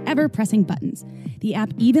without ever pressing buttons. The app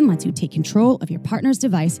even lets you take control of your partner's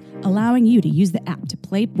device, allowing you to use the app to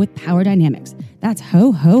play with power dynamics. That's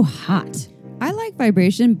ho-ho hot. I like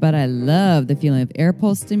vibration, but I love the feeling of air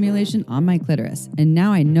pulse stimulation on my clitoris. And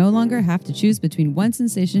now I no longer have to choose between one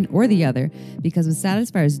sensation or the other, because with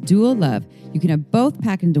Satisfyer's Dual Love, you can have both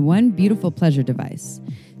packed into one beautiful pleasure device.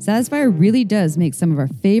 Satisfyer really does make some of our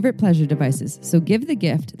favorite pleasure devices, so give the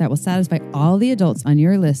gift that will satisfy all the adults on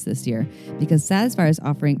your list this year, because Satisfyer is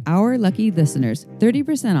offering our lucky listeners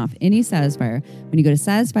 30% off any Satisfyer when you go to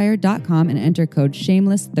satisfyer.com and enter code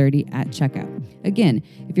SHAMELESS30 at checkout. Again,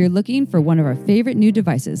 if you're looking for one of our favorite new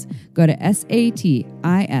devices, go to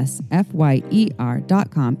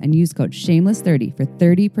satisfyer.com and use code SHAMELESS30 for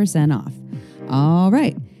 30% off. All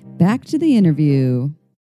right, back to the interview.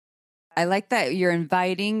 I like that you're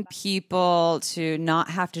inviting people to not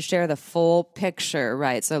have to share the full picture,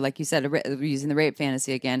 right? So like you said, using the rape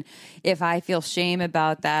fantasy again, if I feel shame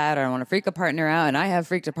about that or I want to freak a partner out, and I have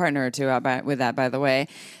freaked a partner or two out with that, by the way.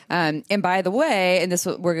 And by the way, and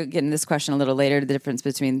we're getting this question a little later, the difference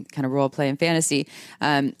between kind of role play and fantasy.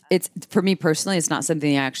 It's for me personally, it's not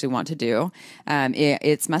something I actually want to do.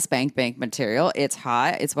 It's my spank bank material. It's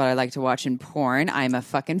hot. It's what I like to watch in porn. I'm a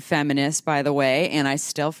fucking feminist, by the way, and I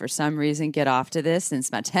still, for some reason get off to this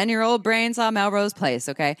since my 10-year-old brain saw Melrose Place.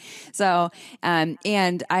 Okay. So,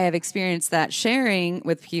 and I have experienced that sharing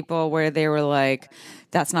with people where they were like,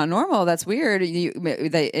 that's not normal. That's weird.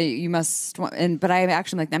 You must, but I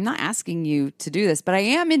actually like, I'm not asking you to do this, but I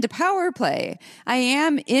am into power play. I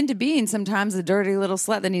am into being sometimes a dirty little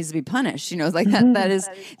slut that needs to be punished. You know, like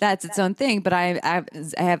that's its own thing. But I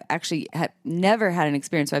have actually never had an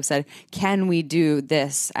experience where I've said, can we do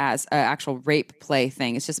this as an actual rape play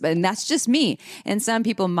thing? It's just, and that's just me. And some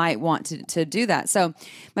people might want to do that. So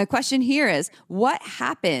my question here is, what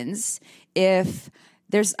happens if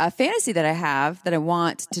there's a fantasy that I have that I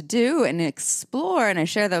want to do and explore, and I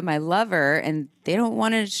share that with my lover, and they don't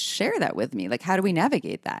want to share that with me? Like, how do we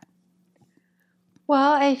navigate that?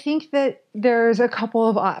 Well, I think that there's a couple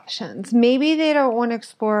of options. Maybe they don't want to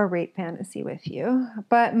explore a rape fantasy with you,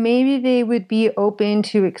 but maybe they would be open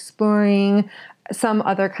to exploring some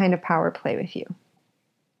other kind of power play with you,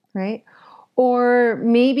 right? Or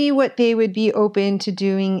maybe what they would be open to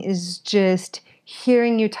doing is just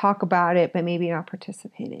hearing you talk about it, but maybe not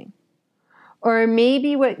participating. Or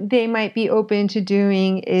maybe what they might be open to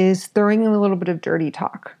doing is throwing in a little bit of dirty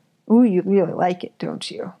talk. Ooh, you really like it,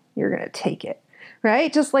 don't you? You're going to take it,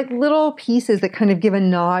 right? Just like little pieces that kind of give a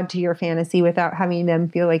nod to your fantasy without having them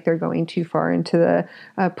feel like they're going too far into the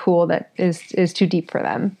pool that is too deep for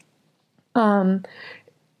them.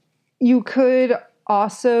 You could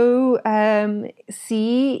also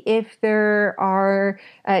see if there are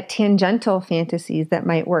tangential fantasies that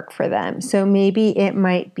might work for them. So maybe it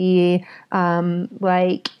might be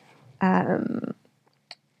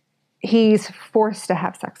he's forced to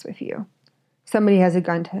have sex with you. Somebody has a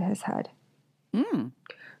gun to his head. Mm.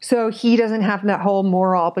 So he doesn't have that whole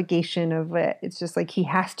moral obligation of it. It's just like he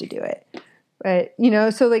has to do it. But, you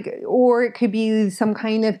know, so like, or it could be some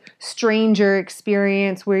kind of stranger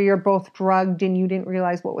experience where you're both drugged and you didn't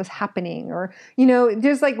realize what was happening. Or, you know,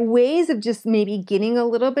 there's like ways of just maybe getting a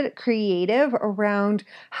little bit creative around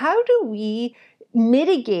how do we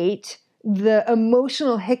mitigate the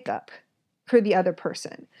emotional hiccup for the other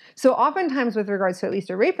person. So oftentimes with regards to at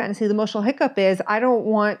least a rape fantasy, the emotional hiccup is I don't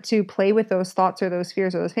want to play with those thoughts or those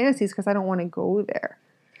fears or those fantasies because I don't want to go there.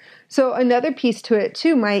 So another piece to it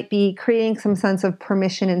too might be creating some sense of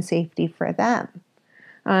permission and safety for them,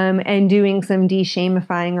 and doing some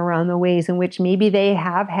de-shamifying around the ways in which maybe they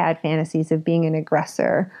have had fantasies of being an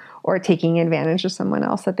aggressor or taking advantage of someone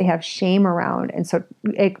else that they have shame around. And so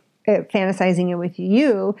fantasizing it with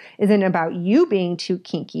you isn't about you being too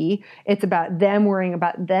kinky. It's about them worrying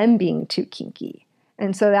about them being too kinky.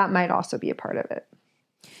 And so that might also be a part of it.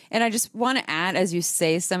 And I just want to add, as you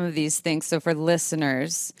say some of these things, so for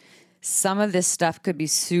listeners, some of this stuff could be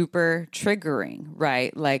super triggering,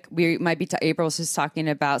 right? Like we might be, April's just talking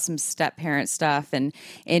about some step parent stuff, and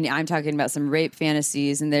I'm talking about some rape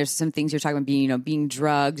fantasies, and there's some things you're talking about being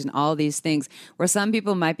drugged and all these things where some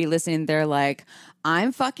people might be listening. They're like,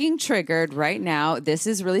 I'm fucking triggered right now. This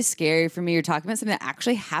is really scary for me. You're talking about something that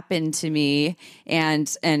actually happened to me. And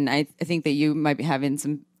I think that you might be having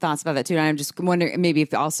some thoughts about that too. And I'm just wondering maybe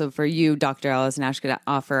if also for you, Dr. Allison Ash, could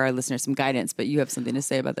offer our listeners some guidance, but you have something to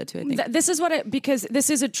say about that too, I think. This is because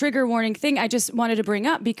this is a trigger warning thing I just wanted to bring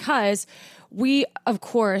up, because we, of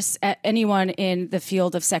course, anyone in the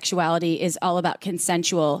field of sexuality is all about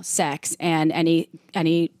consensual sex, and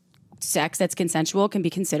any sex that's consensual can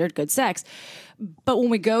be considered good sex. But when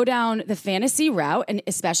we go down the fantasy route, and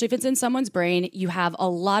especially if it's in someone's brain, you have a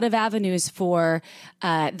lot of avenues for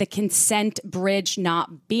the consent bridge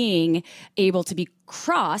not being able to be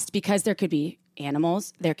crossed, because there could be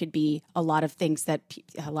animals, there could be a lot of things that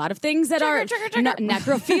are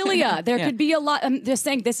necrophilia. There could be a lot. I'm just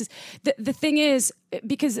saying, this is the thing is,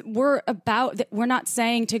 because we're not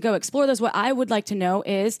saying to go explore those. What I would like to know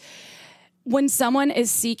is, when someone is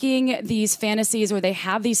seeking these fantasies or they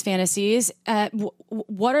have these fantasies,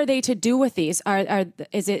 what are they to do with these?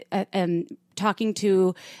 Is it talking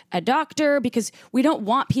to a doctor? Because we don't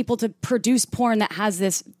want people to produce porn that has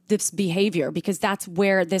this behavior, because that's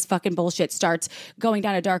where this fucking bullshit starts going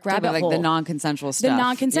down a dark rabbit hole. Like the non-consensual stuff. The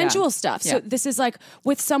non-consensual stuff. So this is like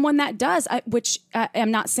with someone that does, which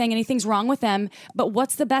I'm not saying anything's wrong with them, but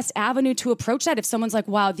what's the best avenue to approach that? If someone's like,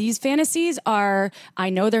 wow, these fantasies I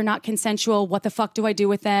know they're not consensual. What the fuck do I do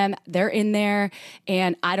with them? They're in there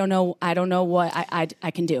and I don't know what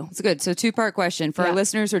I can do. It's good. So 2-part question for our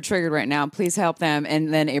listeners who are triggered right now, please help them.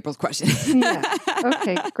 And then April's question.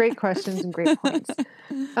 Okay. Great questions and great points.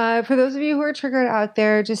 For those of you who are triggered out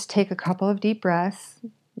there, just take a couple of deep breaths.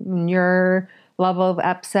 Your level of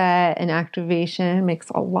upset and activation makes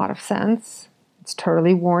a lot of sense. It's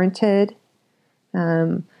totally warranted.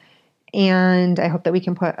 And I hope that we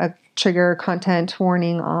can put a trigger content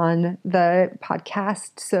warning on the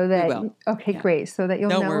podcast so that, will. okay, great. So that you'll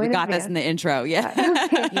Don't know worry, we in got this advance. in the intro.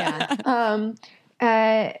 Yeah.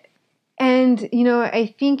 Yeah. And, you know,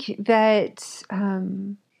 I think that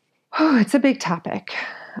it's a big topic.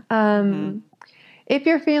 If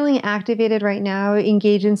you're feeling activated right now,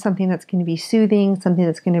 engage in something that's going to be soothing, something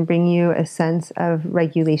that's going to bring you a sense of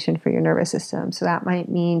regulation for your nervous system. So that might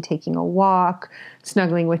mean taking a walk,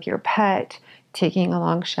 snuggling with your pet, taking a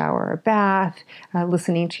long shower or bath,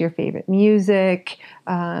 listening to your favorite music,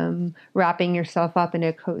 wrapping yourself up in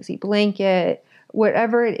a cozy blanket,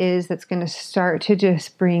 whatever it is that's going to start to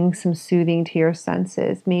just bring some soothing to your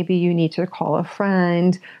senses. Maybe you need to call a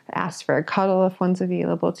friend, ask for a cuddle if one's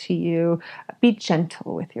available to you. Be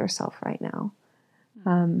gentle with yourself right now.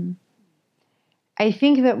 I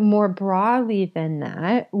think that more broadly than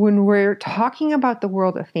that, when we're talking about the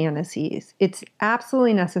world of fantasies, it's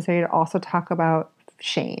absolutely necessary to also talk about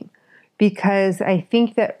shame. Because I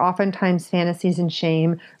think that oftentimes fantasies and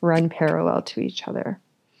shame run parallel to each other.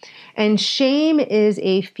 And shame is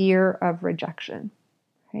a fear of rejection,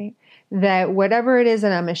 right? That whatever it is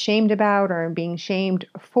that I'm ashamed about or I'm being shamed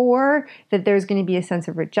for, that there's going to be a sense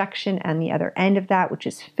of rejection on the other end of that, which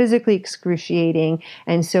is physically excruciating.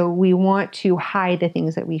 And so we want to hide the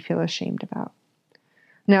things that we feel ashamed about.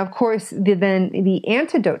 Now, of course, then the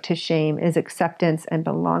antidote to shame is acceptance and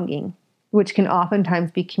belonging, which can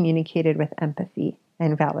oftentimes be communicated with empathy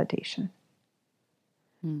and validation.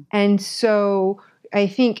 And so I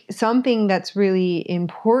think something that's really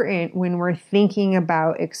important when we're thinking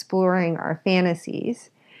about exploring our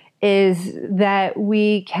fantasies is that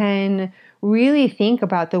we can really think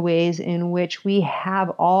about the ways in which we have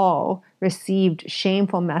all received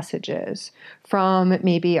shameful messages from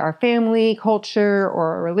maybe our family culture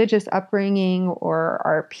or our religious upbringing or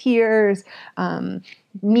our peers,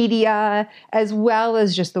 media, as well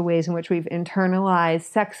as just the ways in which we've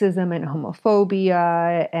internalized sexism and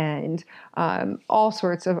homophobia and all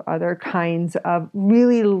sorts of other kinds of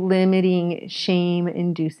really limiting,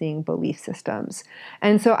 shame-inducing belief systems.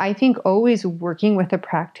 And so I think always working with a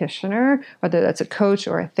practitioner, whether that's a coach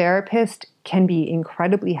or a therapist, can be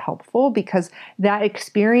incredibly helpful because that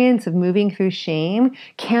experience of moving through shame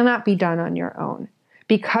cannot be done on your own.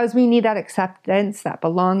 Because we need that acceptance, that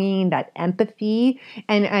belonging, that empathy.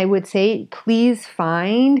 And I would say, please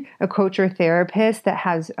find a coach or therapist that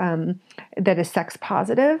has that is sex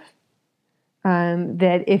positive.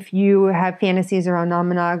 That if you have fantasies around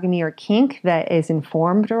non-monogamy or kink, that is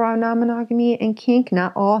informed around non-monogamy and kink.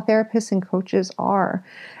 Not all therapists and coaches are.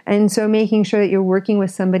 And so making sure that you're working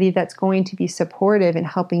with somebody that's going to be supportive and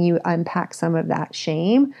helping you unpack some of that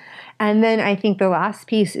shame. And then I think the last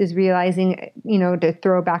piece is realizing, to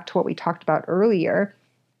throw back to what we talked about earlier,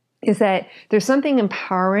 is that there's something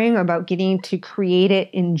empowering about getting to create it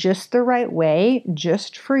in just the right way,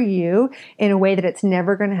 just for you, in a way that it's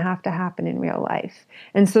never going to happen in real life.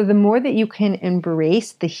 And so the more that you can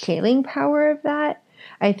embrace the healing power of that,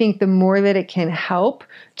 I think the more that it can help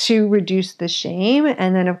to reduce the shame.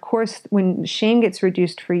 And then, of course, when shame gets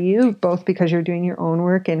reduced for you, both because you're doing your own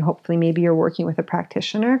work and hopefully maybe you're working with a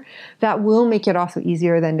practitioner, that will make it also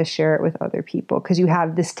easier then to share it with other people because you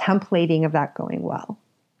have this templating of that going well.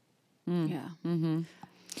 Yeah. Mm-hmm.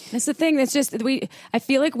 That's the thing. That's just I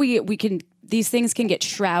feel like we can. These things can get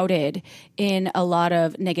shrouded in a lot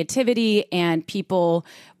of negativity, and people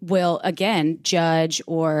will again judge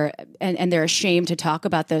and they're ashamed to talk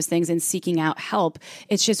about those things and seeking out help.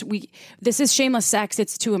 It's just this is shameless sex.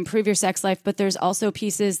 It's to improve your sex life, but there's also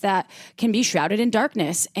pieces that can be shrouded in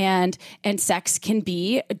darkness, and sex can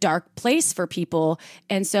be a dark place for people.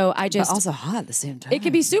 And so but also hot at the same time. It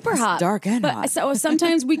can be super hot, dark and hot. So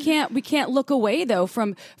sometimes we can't look away though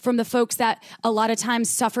from the folks that a lot of times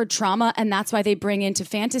suffered trauma, and that's why they bring into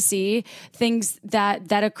fantasy things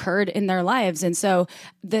that occurred in their lives. And so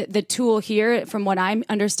the tool here, from what I'm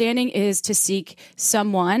understanding, is to seek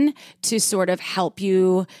someone to sort of help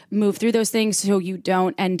you move through those things so you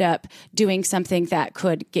don't end up doing something that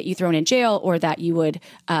could get you thrown in jail, or that you would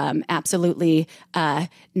absolutely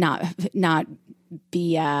not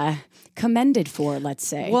be commended for, let's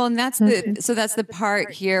say. Well, and that's the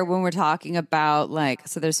part here when we're talking about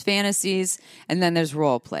so there's fantasies and then there's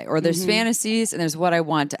role play, or there's fantasies and there's what I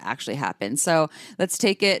want to actually happen. So let's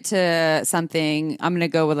take it to something. I'm going to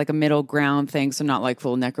go with a middle ground thing. So not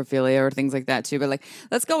full necrophilia or things like that too, but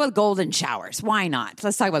let's go with golden showers. Why not?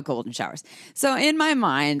 Let's talk about golden showers. So in my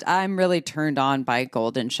mind, I'm really turned on by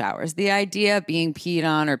golden showers. The idea of being peed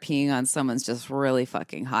on or peeing on someone's just really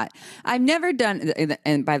fucking hot. I've never done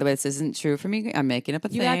and by the way, this isn't true for me. I'm making up a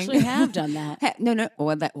thing. You actually have done that. No.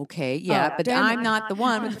 Well, yeah, but I'm not the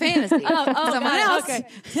one with the fantasy.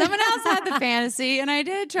 Someone else had the fantasy, and I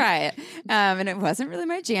did try it, and it wasn't really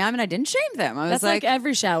my jam, and I didn't shame them. I was That's like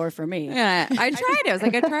every shower for me. Yeah, I tried it. I was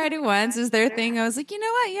like, I tried it once. Is their thing? I was like, you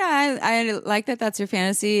know what? Yeah, I like that. That's your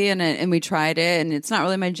fantasy, and we tried it, and it's not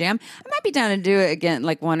really my jam. I might be down to do it again,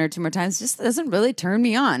 like 1 or 2 more times. It just doesn't really turn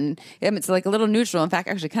me on. It's like a little neutral. In fact,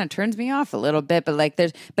 actually, kind of turns me off a little bit.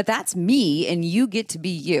 But that's me, and you get to be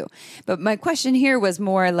you. But my question here was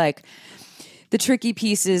more like the tricky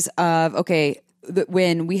pieces of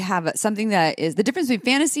when we have something that is the difference between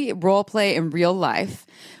fantasy, role play, and real life.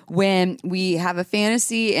 When we have a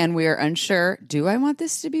fantasy and we're unsure, do I want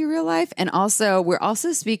this to be real life? And also, we're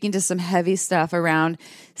also speaking to some heavy stuff around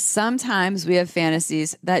sometimes we have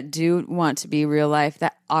fantasies that do want to be real life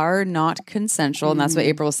that are not consensual. And that's what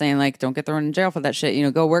April was saying, like, don't get thrown in jail for that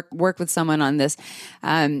shit. Go work with someone on this.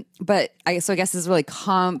 But I guess this is a really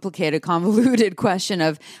complicated, convoluted question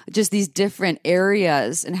of just these different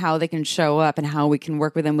areas and how they can show up and how we can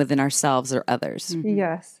work with them within ourselves or others.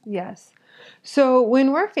 Yes. So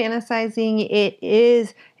when we're fantasizing, it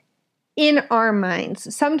is in our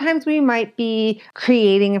minds. Sometimes we might be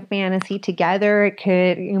creating a fantasy together. It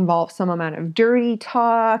could involve some amount of dirty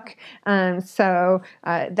talk. So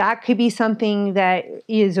that could be something that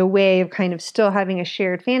is a way of kind of still having a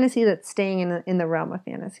shared fantasy that's staying in the realm of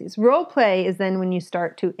fantasies. Role play is then when you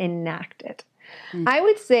start to enact it. I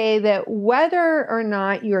would say that whether or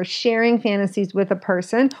not you're sharing fantasies with a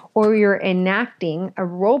person or you're enacting a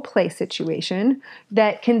role play situation,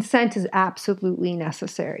 that consent is absolutely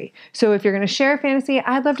necessary. So if you're going to share a fantasy,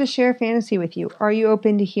 I'd love to share a fantasy with you. Are you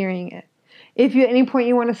open to hearing it? If at any point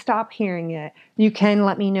you want to stop hearing it, you can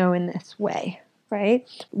let me know in this way. Right?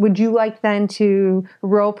 Would you like then to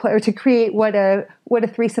role play or to create what a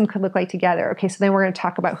threesome could look like together? Okay, so then we're going to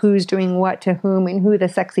talk about who's doing what to whom and who the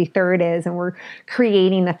sexy third is, and we're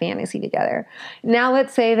creating the fantasy together. Now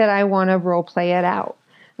let's say that I want to role play it out.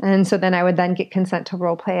 And so then I would then get consent to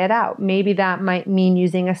role play it out. Maybe that might mean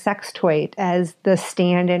using a sex toy as the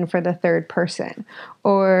stand-in for the third person.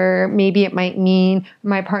 Or maybe it might mean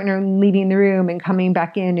my partner leaving the room and coming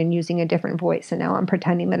back in and using a different voice. And now I'm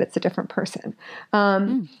pretending that it's a different person.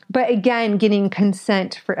 But again, getting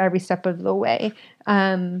consent for every step of the way.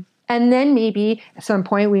 And then maybe at some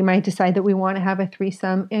point we might decide that we want to have a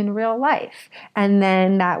threesome in real life. And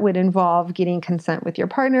then that would involve getting consent with your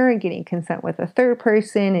partner and getting consent with a third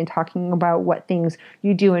person and talking about what things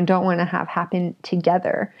you do and don't want to have happen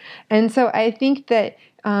together. And so I think that,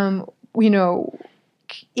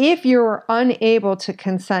 if you're unable to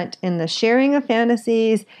consent in the sharing of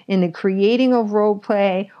fantasies, in the creating of role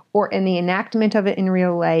play, or in the enactment of it in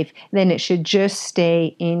real life, then it should just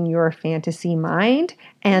stay in your fantasy mind.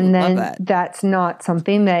 And then that's not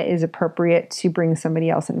something that is appropriate to bring somebody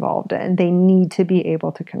else involved in. They need to be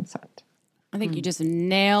able to consent. I think you just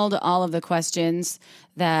nailed all of the questions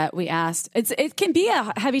that we asked. It can be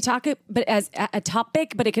a heavy topic, but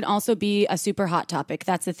but it can also be a super hot topic.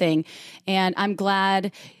 That's the thing. And I'm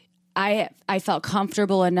glad I felt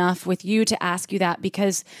comfortable enough with you to ask you that,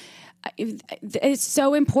 because it's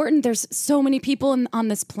so important. There's so many people on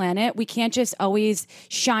this planet. We can't just always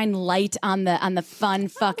shine light on the fun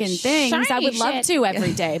fucking things. I would love to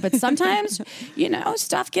every day, but sometimes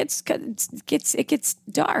stuff gets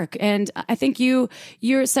dark. And I think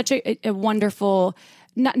you're such a wonderful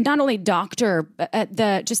not only doctor, but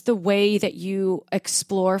the way that you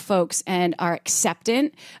explore folks and are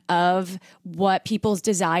acceptant of what people's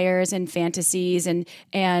desires and fantasies and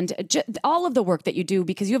all of the work that you do,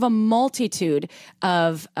 because you have a multitude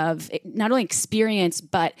of not only experience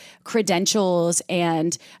but credentials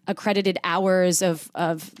and accredited hours of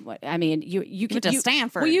you went to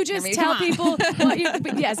Stanford. Will you just tell people?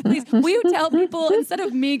 Yes, please. Will you tell people, instead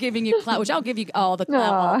of me giving you clout, which I'll give you all the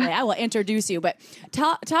clout all day, I will introduce you, but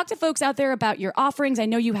talk to folks out there about your offerings. I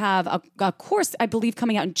know you have a course, I believe,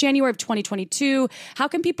 coming out in January of 2022. How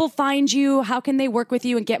can people find you? How can they work with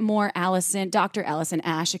you and get more Dr. Allison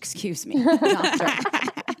Ash, excuse me, doctor.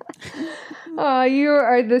 Oh, you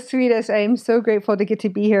are the sweetest. I am so grateful to get to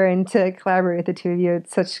be here and to collaborate with the two of you.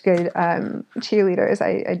 It's such good cheerleaders.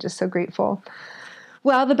 I'm just so grateful.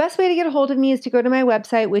 Well, the best way to get a hold of me is to go to my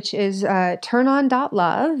website, which is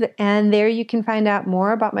turnon.love. And there you can find out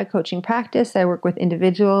more about my coaching practice. I work with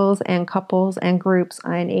individuals and couples and groups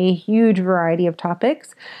on a huge variety of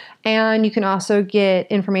topics. And you can also get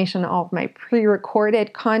information on all of my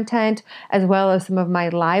pre-recorded content, as well as some of my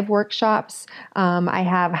live workshops. I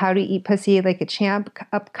have How to Eat Pussy Like a Champ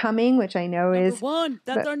upcoming, which I know is one.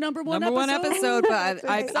 That's our number one episode. But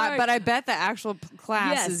I bet the actual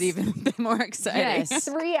class is even more exciting. Yes.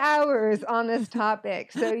 3 hours on this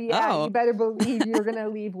topic. So Oh. you better believe you're going to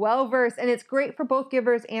leave well versed. And it's great for both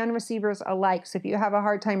givers and receivers alike. So if you have a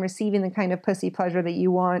hard time receiving the kind of pussy pleasure that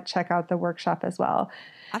you want, check out the workshop as well.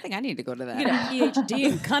 I think I need to go to that. Get a PhD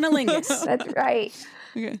in cunnilingus. That's right.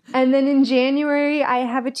 Okay. And then in January, I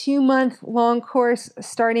have a 2-month-long course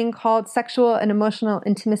starting called Sexual and Emotional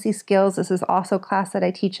Intimacy Skills. This is also a class that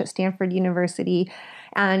I teach at Stanford University.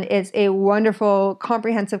 And it's a wonderful,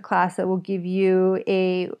 comprehensive class that will give you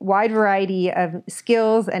a wide variety of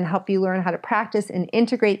skills and help you learn how to practice and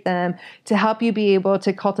integrate them to help you be able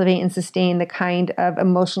to cultivate and sustain the kind of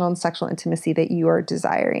emotional and sexual intimacy that you are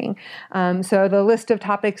desiring. So the list of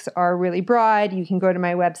topics are really broad. You can go to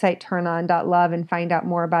my website, turnon.love, and find out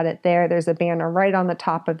more about it there. There's a banner right on the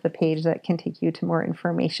top of the page that can take you to more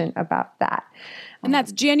information about that. And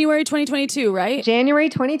that's January 2022, right? January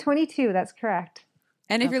 2022, that's correct.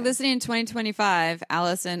 And if you're listening in 2025,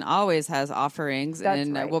 Allison always has offerings That's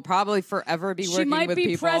and right. will probably forever be She working might with be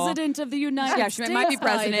people. president of the United Yeah, States. she might be by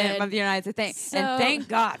president then. of the United States. So- And thank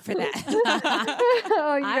God for that.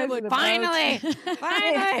 Oh, you I guys would are the best. Finally.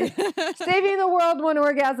 Saving the world one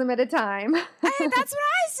orgasm at a time. Hey, that's what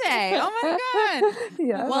I say. Oh my God.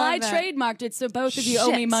 Yeah. Well, I that. trademarked it, so both of you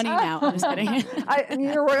owe me Shit. money now. I'm just kidding.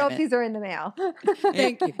 Your royalties are in the mail.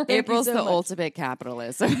 Thank you. April's so the much. ultimate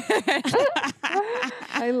capitalist. I love it.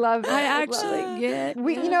 I love it. actually get.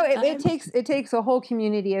 It takes a whole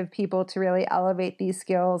community of people to really elevate these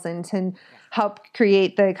skills and to help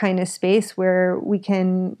create the kind of space where we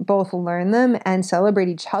can both learn them and celebrate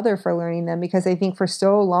each other for learning them, because I think for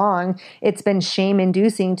so long it's been shame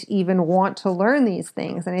inducing to even want to learn these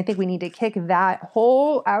things, and I think we need to kick that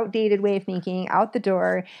whole outdated way of thinking out the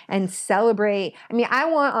door and celebrate. I mean,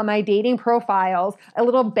 I want on my dating profiles a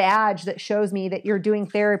little badge that shows me that you're doing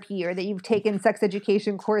therapy or that you've taken sex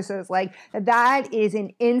education courses. Like, that is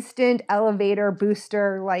an instant elevator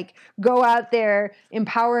booster. Like, go out there,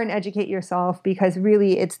 empower and educate yourself, because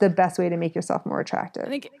really it's the best way to make yourself more attractive. I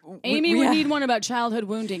think Amy would need one about childhood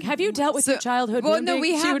wounding. Have you dealt with your childhood wounding? Well, no,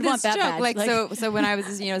 we She have would this want that joke. badge. So when I was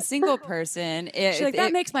a single person, She's like,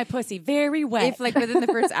 that makes my pussy very wet. if like within the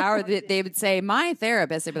first hour they would say my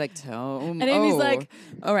therapist, they'd be like, and Amy's like,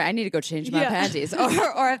 all right, I need to go change my Yeah. panties.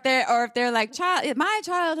 or if they're like, my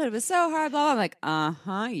childhood was so hard, blah blah. I'm like,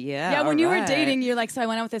 yeah. when you were right. dating, you're like, so I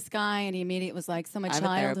went out with this guy, and he immediately was like, so my I have a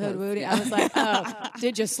childhood therapist. wounding. I was like, oh,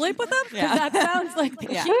 did you sleep with him? 'Cause Yeah. that sounds like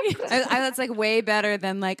the Yeah, key. that's like way better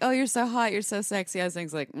than like, oh, you're so hot, you're so sexy. I was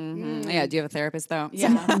things like, yeah. Do you have a therapist though?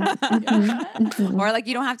 Yeah. Or like,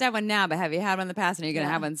 you don't have to have one now, but have you had one in the past, and you're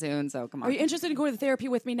gonna have one soon? So come on. Are you interested in going to therapy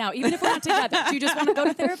with me now? Even if we're not together, do you just want to go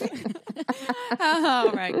to therapy?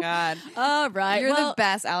 Oh my God. All right. You're well, the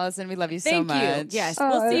best, Allison. We love you so thank much. you. Yes, Oh,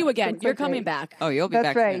 we'll see you again. that's You're so coming great. back. Oh, you'll be That's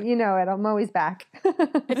back right. soon. You know it. I'm always back.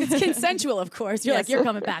 If it's consensual, of course. You're like, you're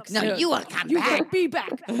coming back. No, soon. you will come You back. will be back.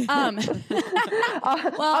 Well,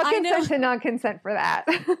 I'll I know. consent to non-consent for that.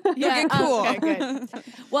 Yeah, Okay, cool. okay, good.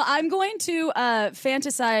 Well, I'm going to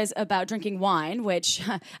fantasize about drinking wine, which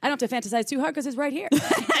I don't have to fantasize too hard because it's right here.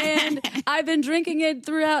 And I've been drinking it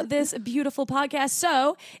throughout this beautiful podcast.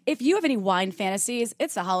 So if you have any wine fantasies,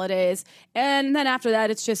 it's the holidays. And then after that,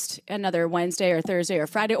 it's just another Wednesday or Thursday or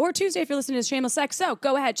Friday or Tuesday if you're listening to Shameless Sex. So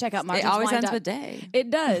go ahead, check out Martin's It always Wine ends Dot- with day. It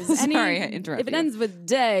does. Sorry, I interrupted If it you. ends with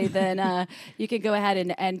day, then you can go ahead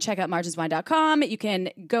and check out marginswine.com. You can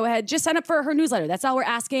go ahead, just sign up for her newsletter. That's all we're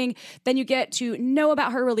asking. Then you get to know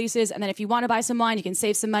about her releases. And then if you want to buy some wine, you can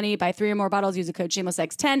save some money. Buy 3 or more bottles, use the code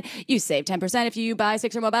ShamelessX10. You save 10%. If you buy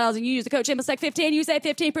 6 or more bottles and you use the code ShamelessX15, you save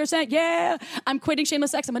 15%. Yeah. I'm quitting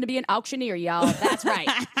Shameless Sex. I'm going to be an auctioneer, y'all. That's right.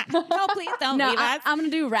 No, please don't No, leave us. I'm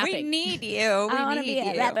going to do rapping. We need you. I want to be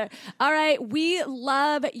a rapper. All right. We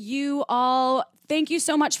love you all. Thank you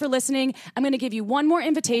so much for listening. I'm going to give you one more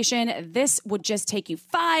invitation. This would just take you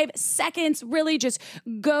 5 seconds. Really, just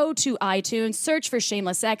go to iTunes, search for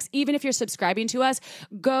Shameless Sex. Even if you're subscribing to us,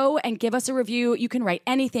 go and give us a review. You can write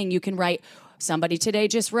anything. You can write, somebody today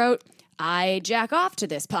just wrote, I jack off to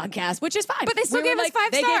this podcast, which is fine. But they still gave us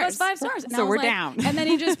 5 They stars. gave us 5 stars. And So I was we're like- down. And then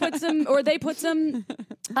he just put some, or they put some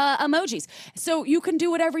emojis. So you can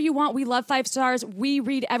do whatever you want. We love 5 stars. We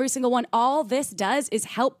read every single one. All this does is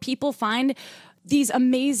help people find these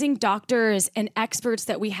amazing doctors and experts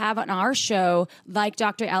that we have on our show, like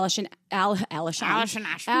Dr. Allison Ash. Allison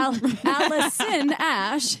Ash. Allison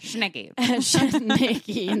Ash. Schnicky.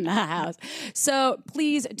 Nikki in the house. So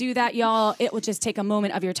please do that, y'all. It will just take a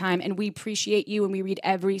moment of your time, and we appreciate you, and we read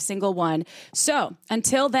every single one. So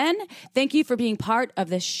until then, thank you for being part of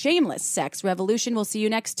the Shameless Sex Revolution. We'll see you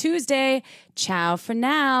next Tuesday. Ciao for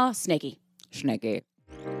now. Snaky. Schnicky.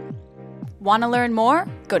 Want to learn more?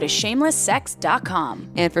 Go to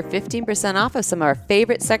shamelesssex.com. And for 15% off of some of our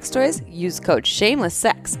favorite sex toys, use code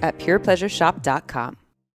SHAMELESSSEX at purepleasureshop.com.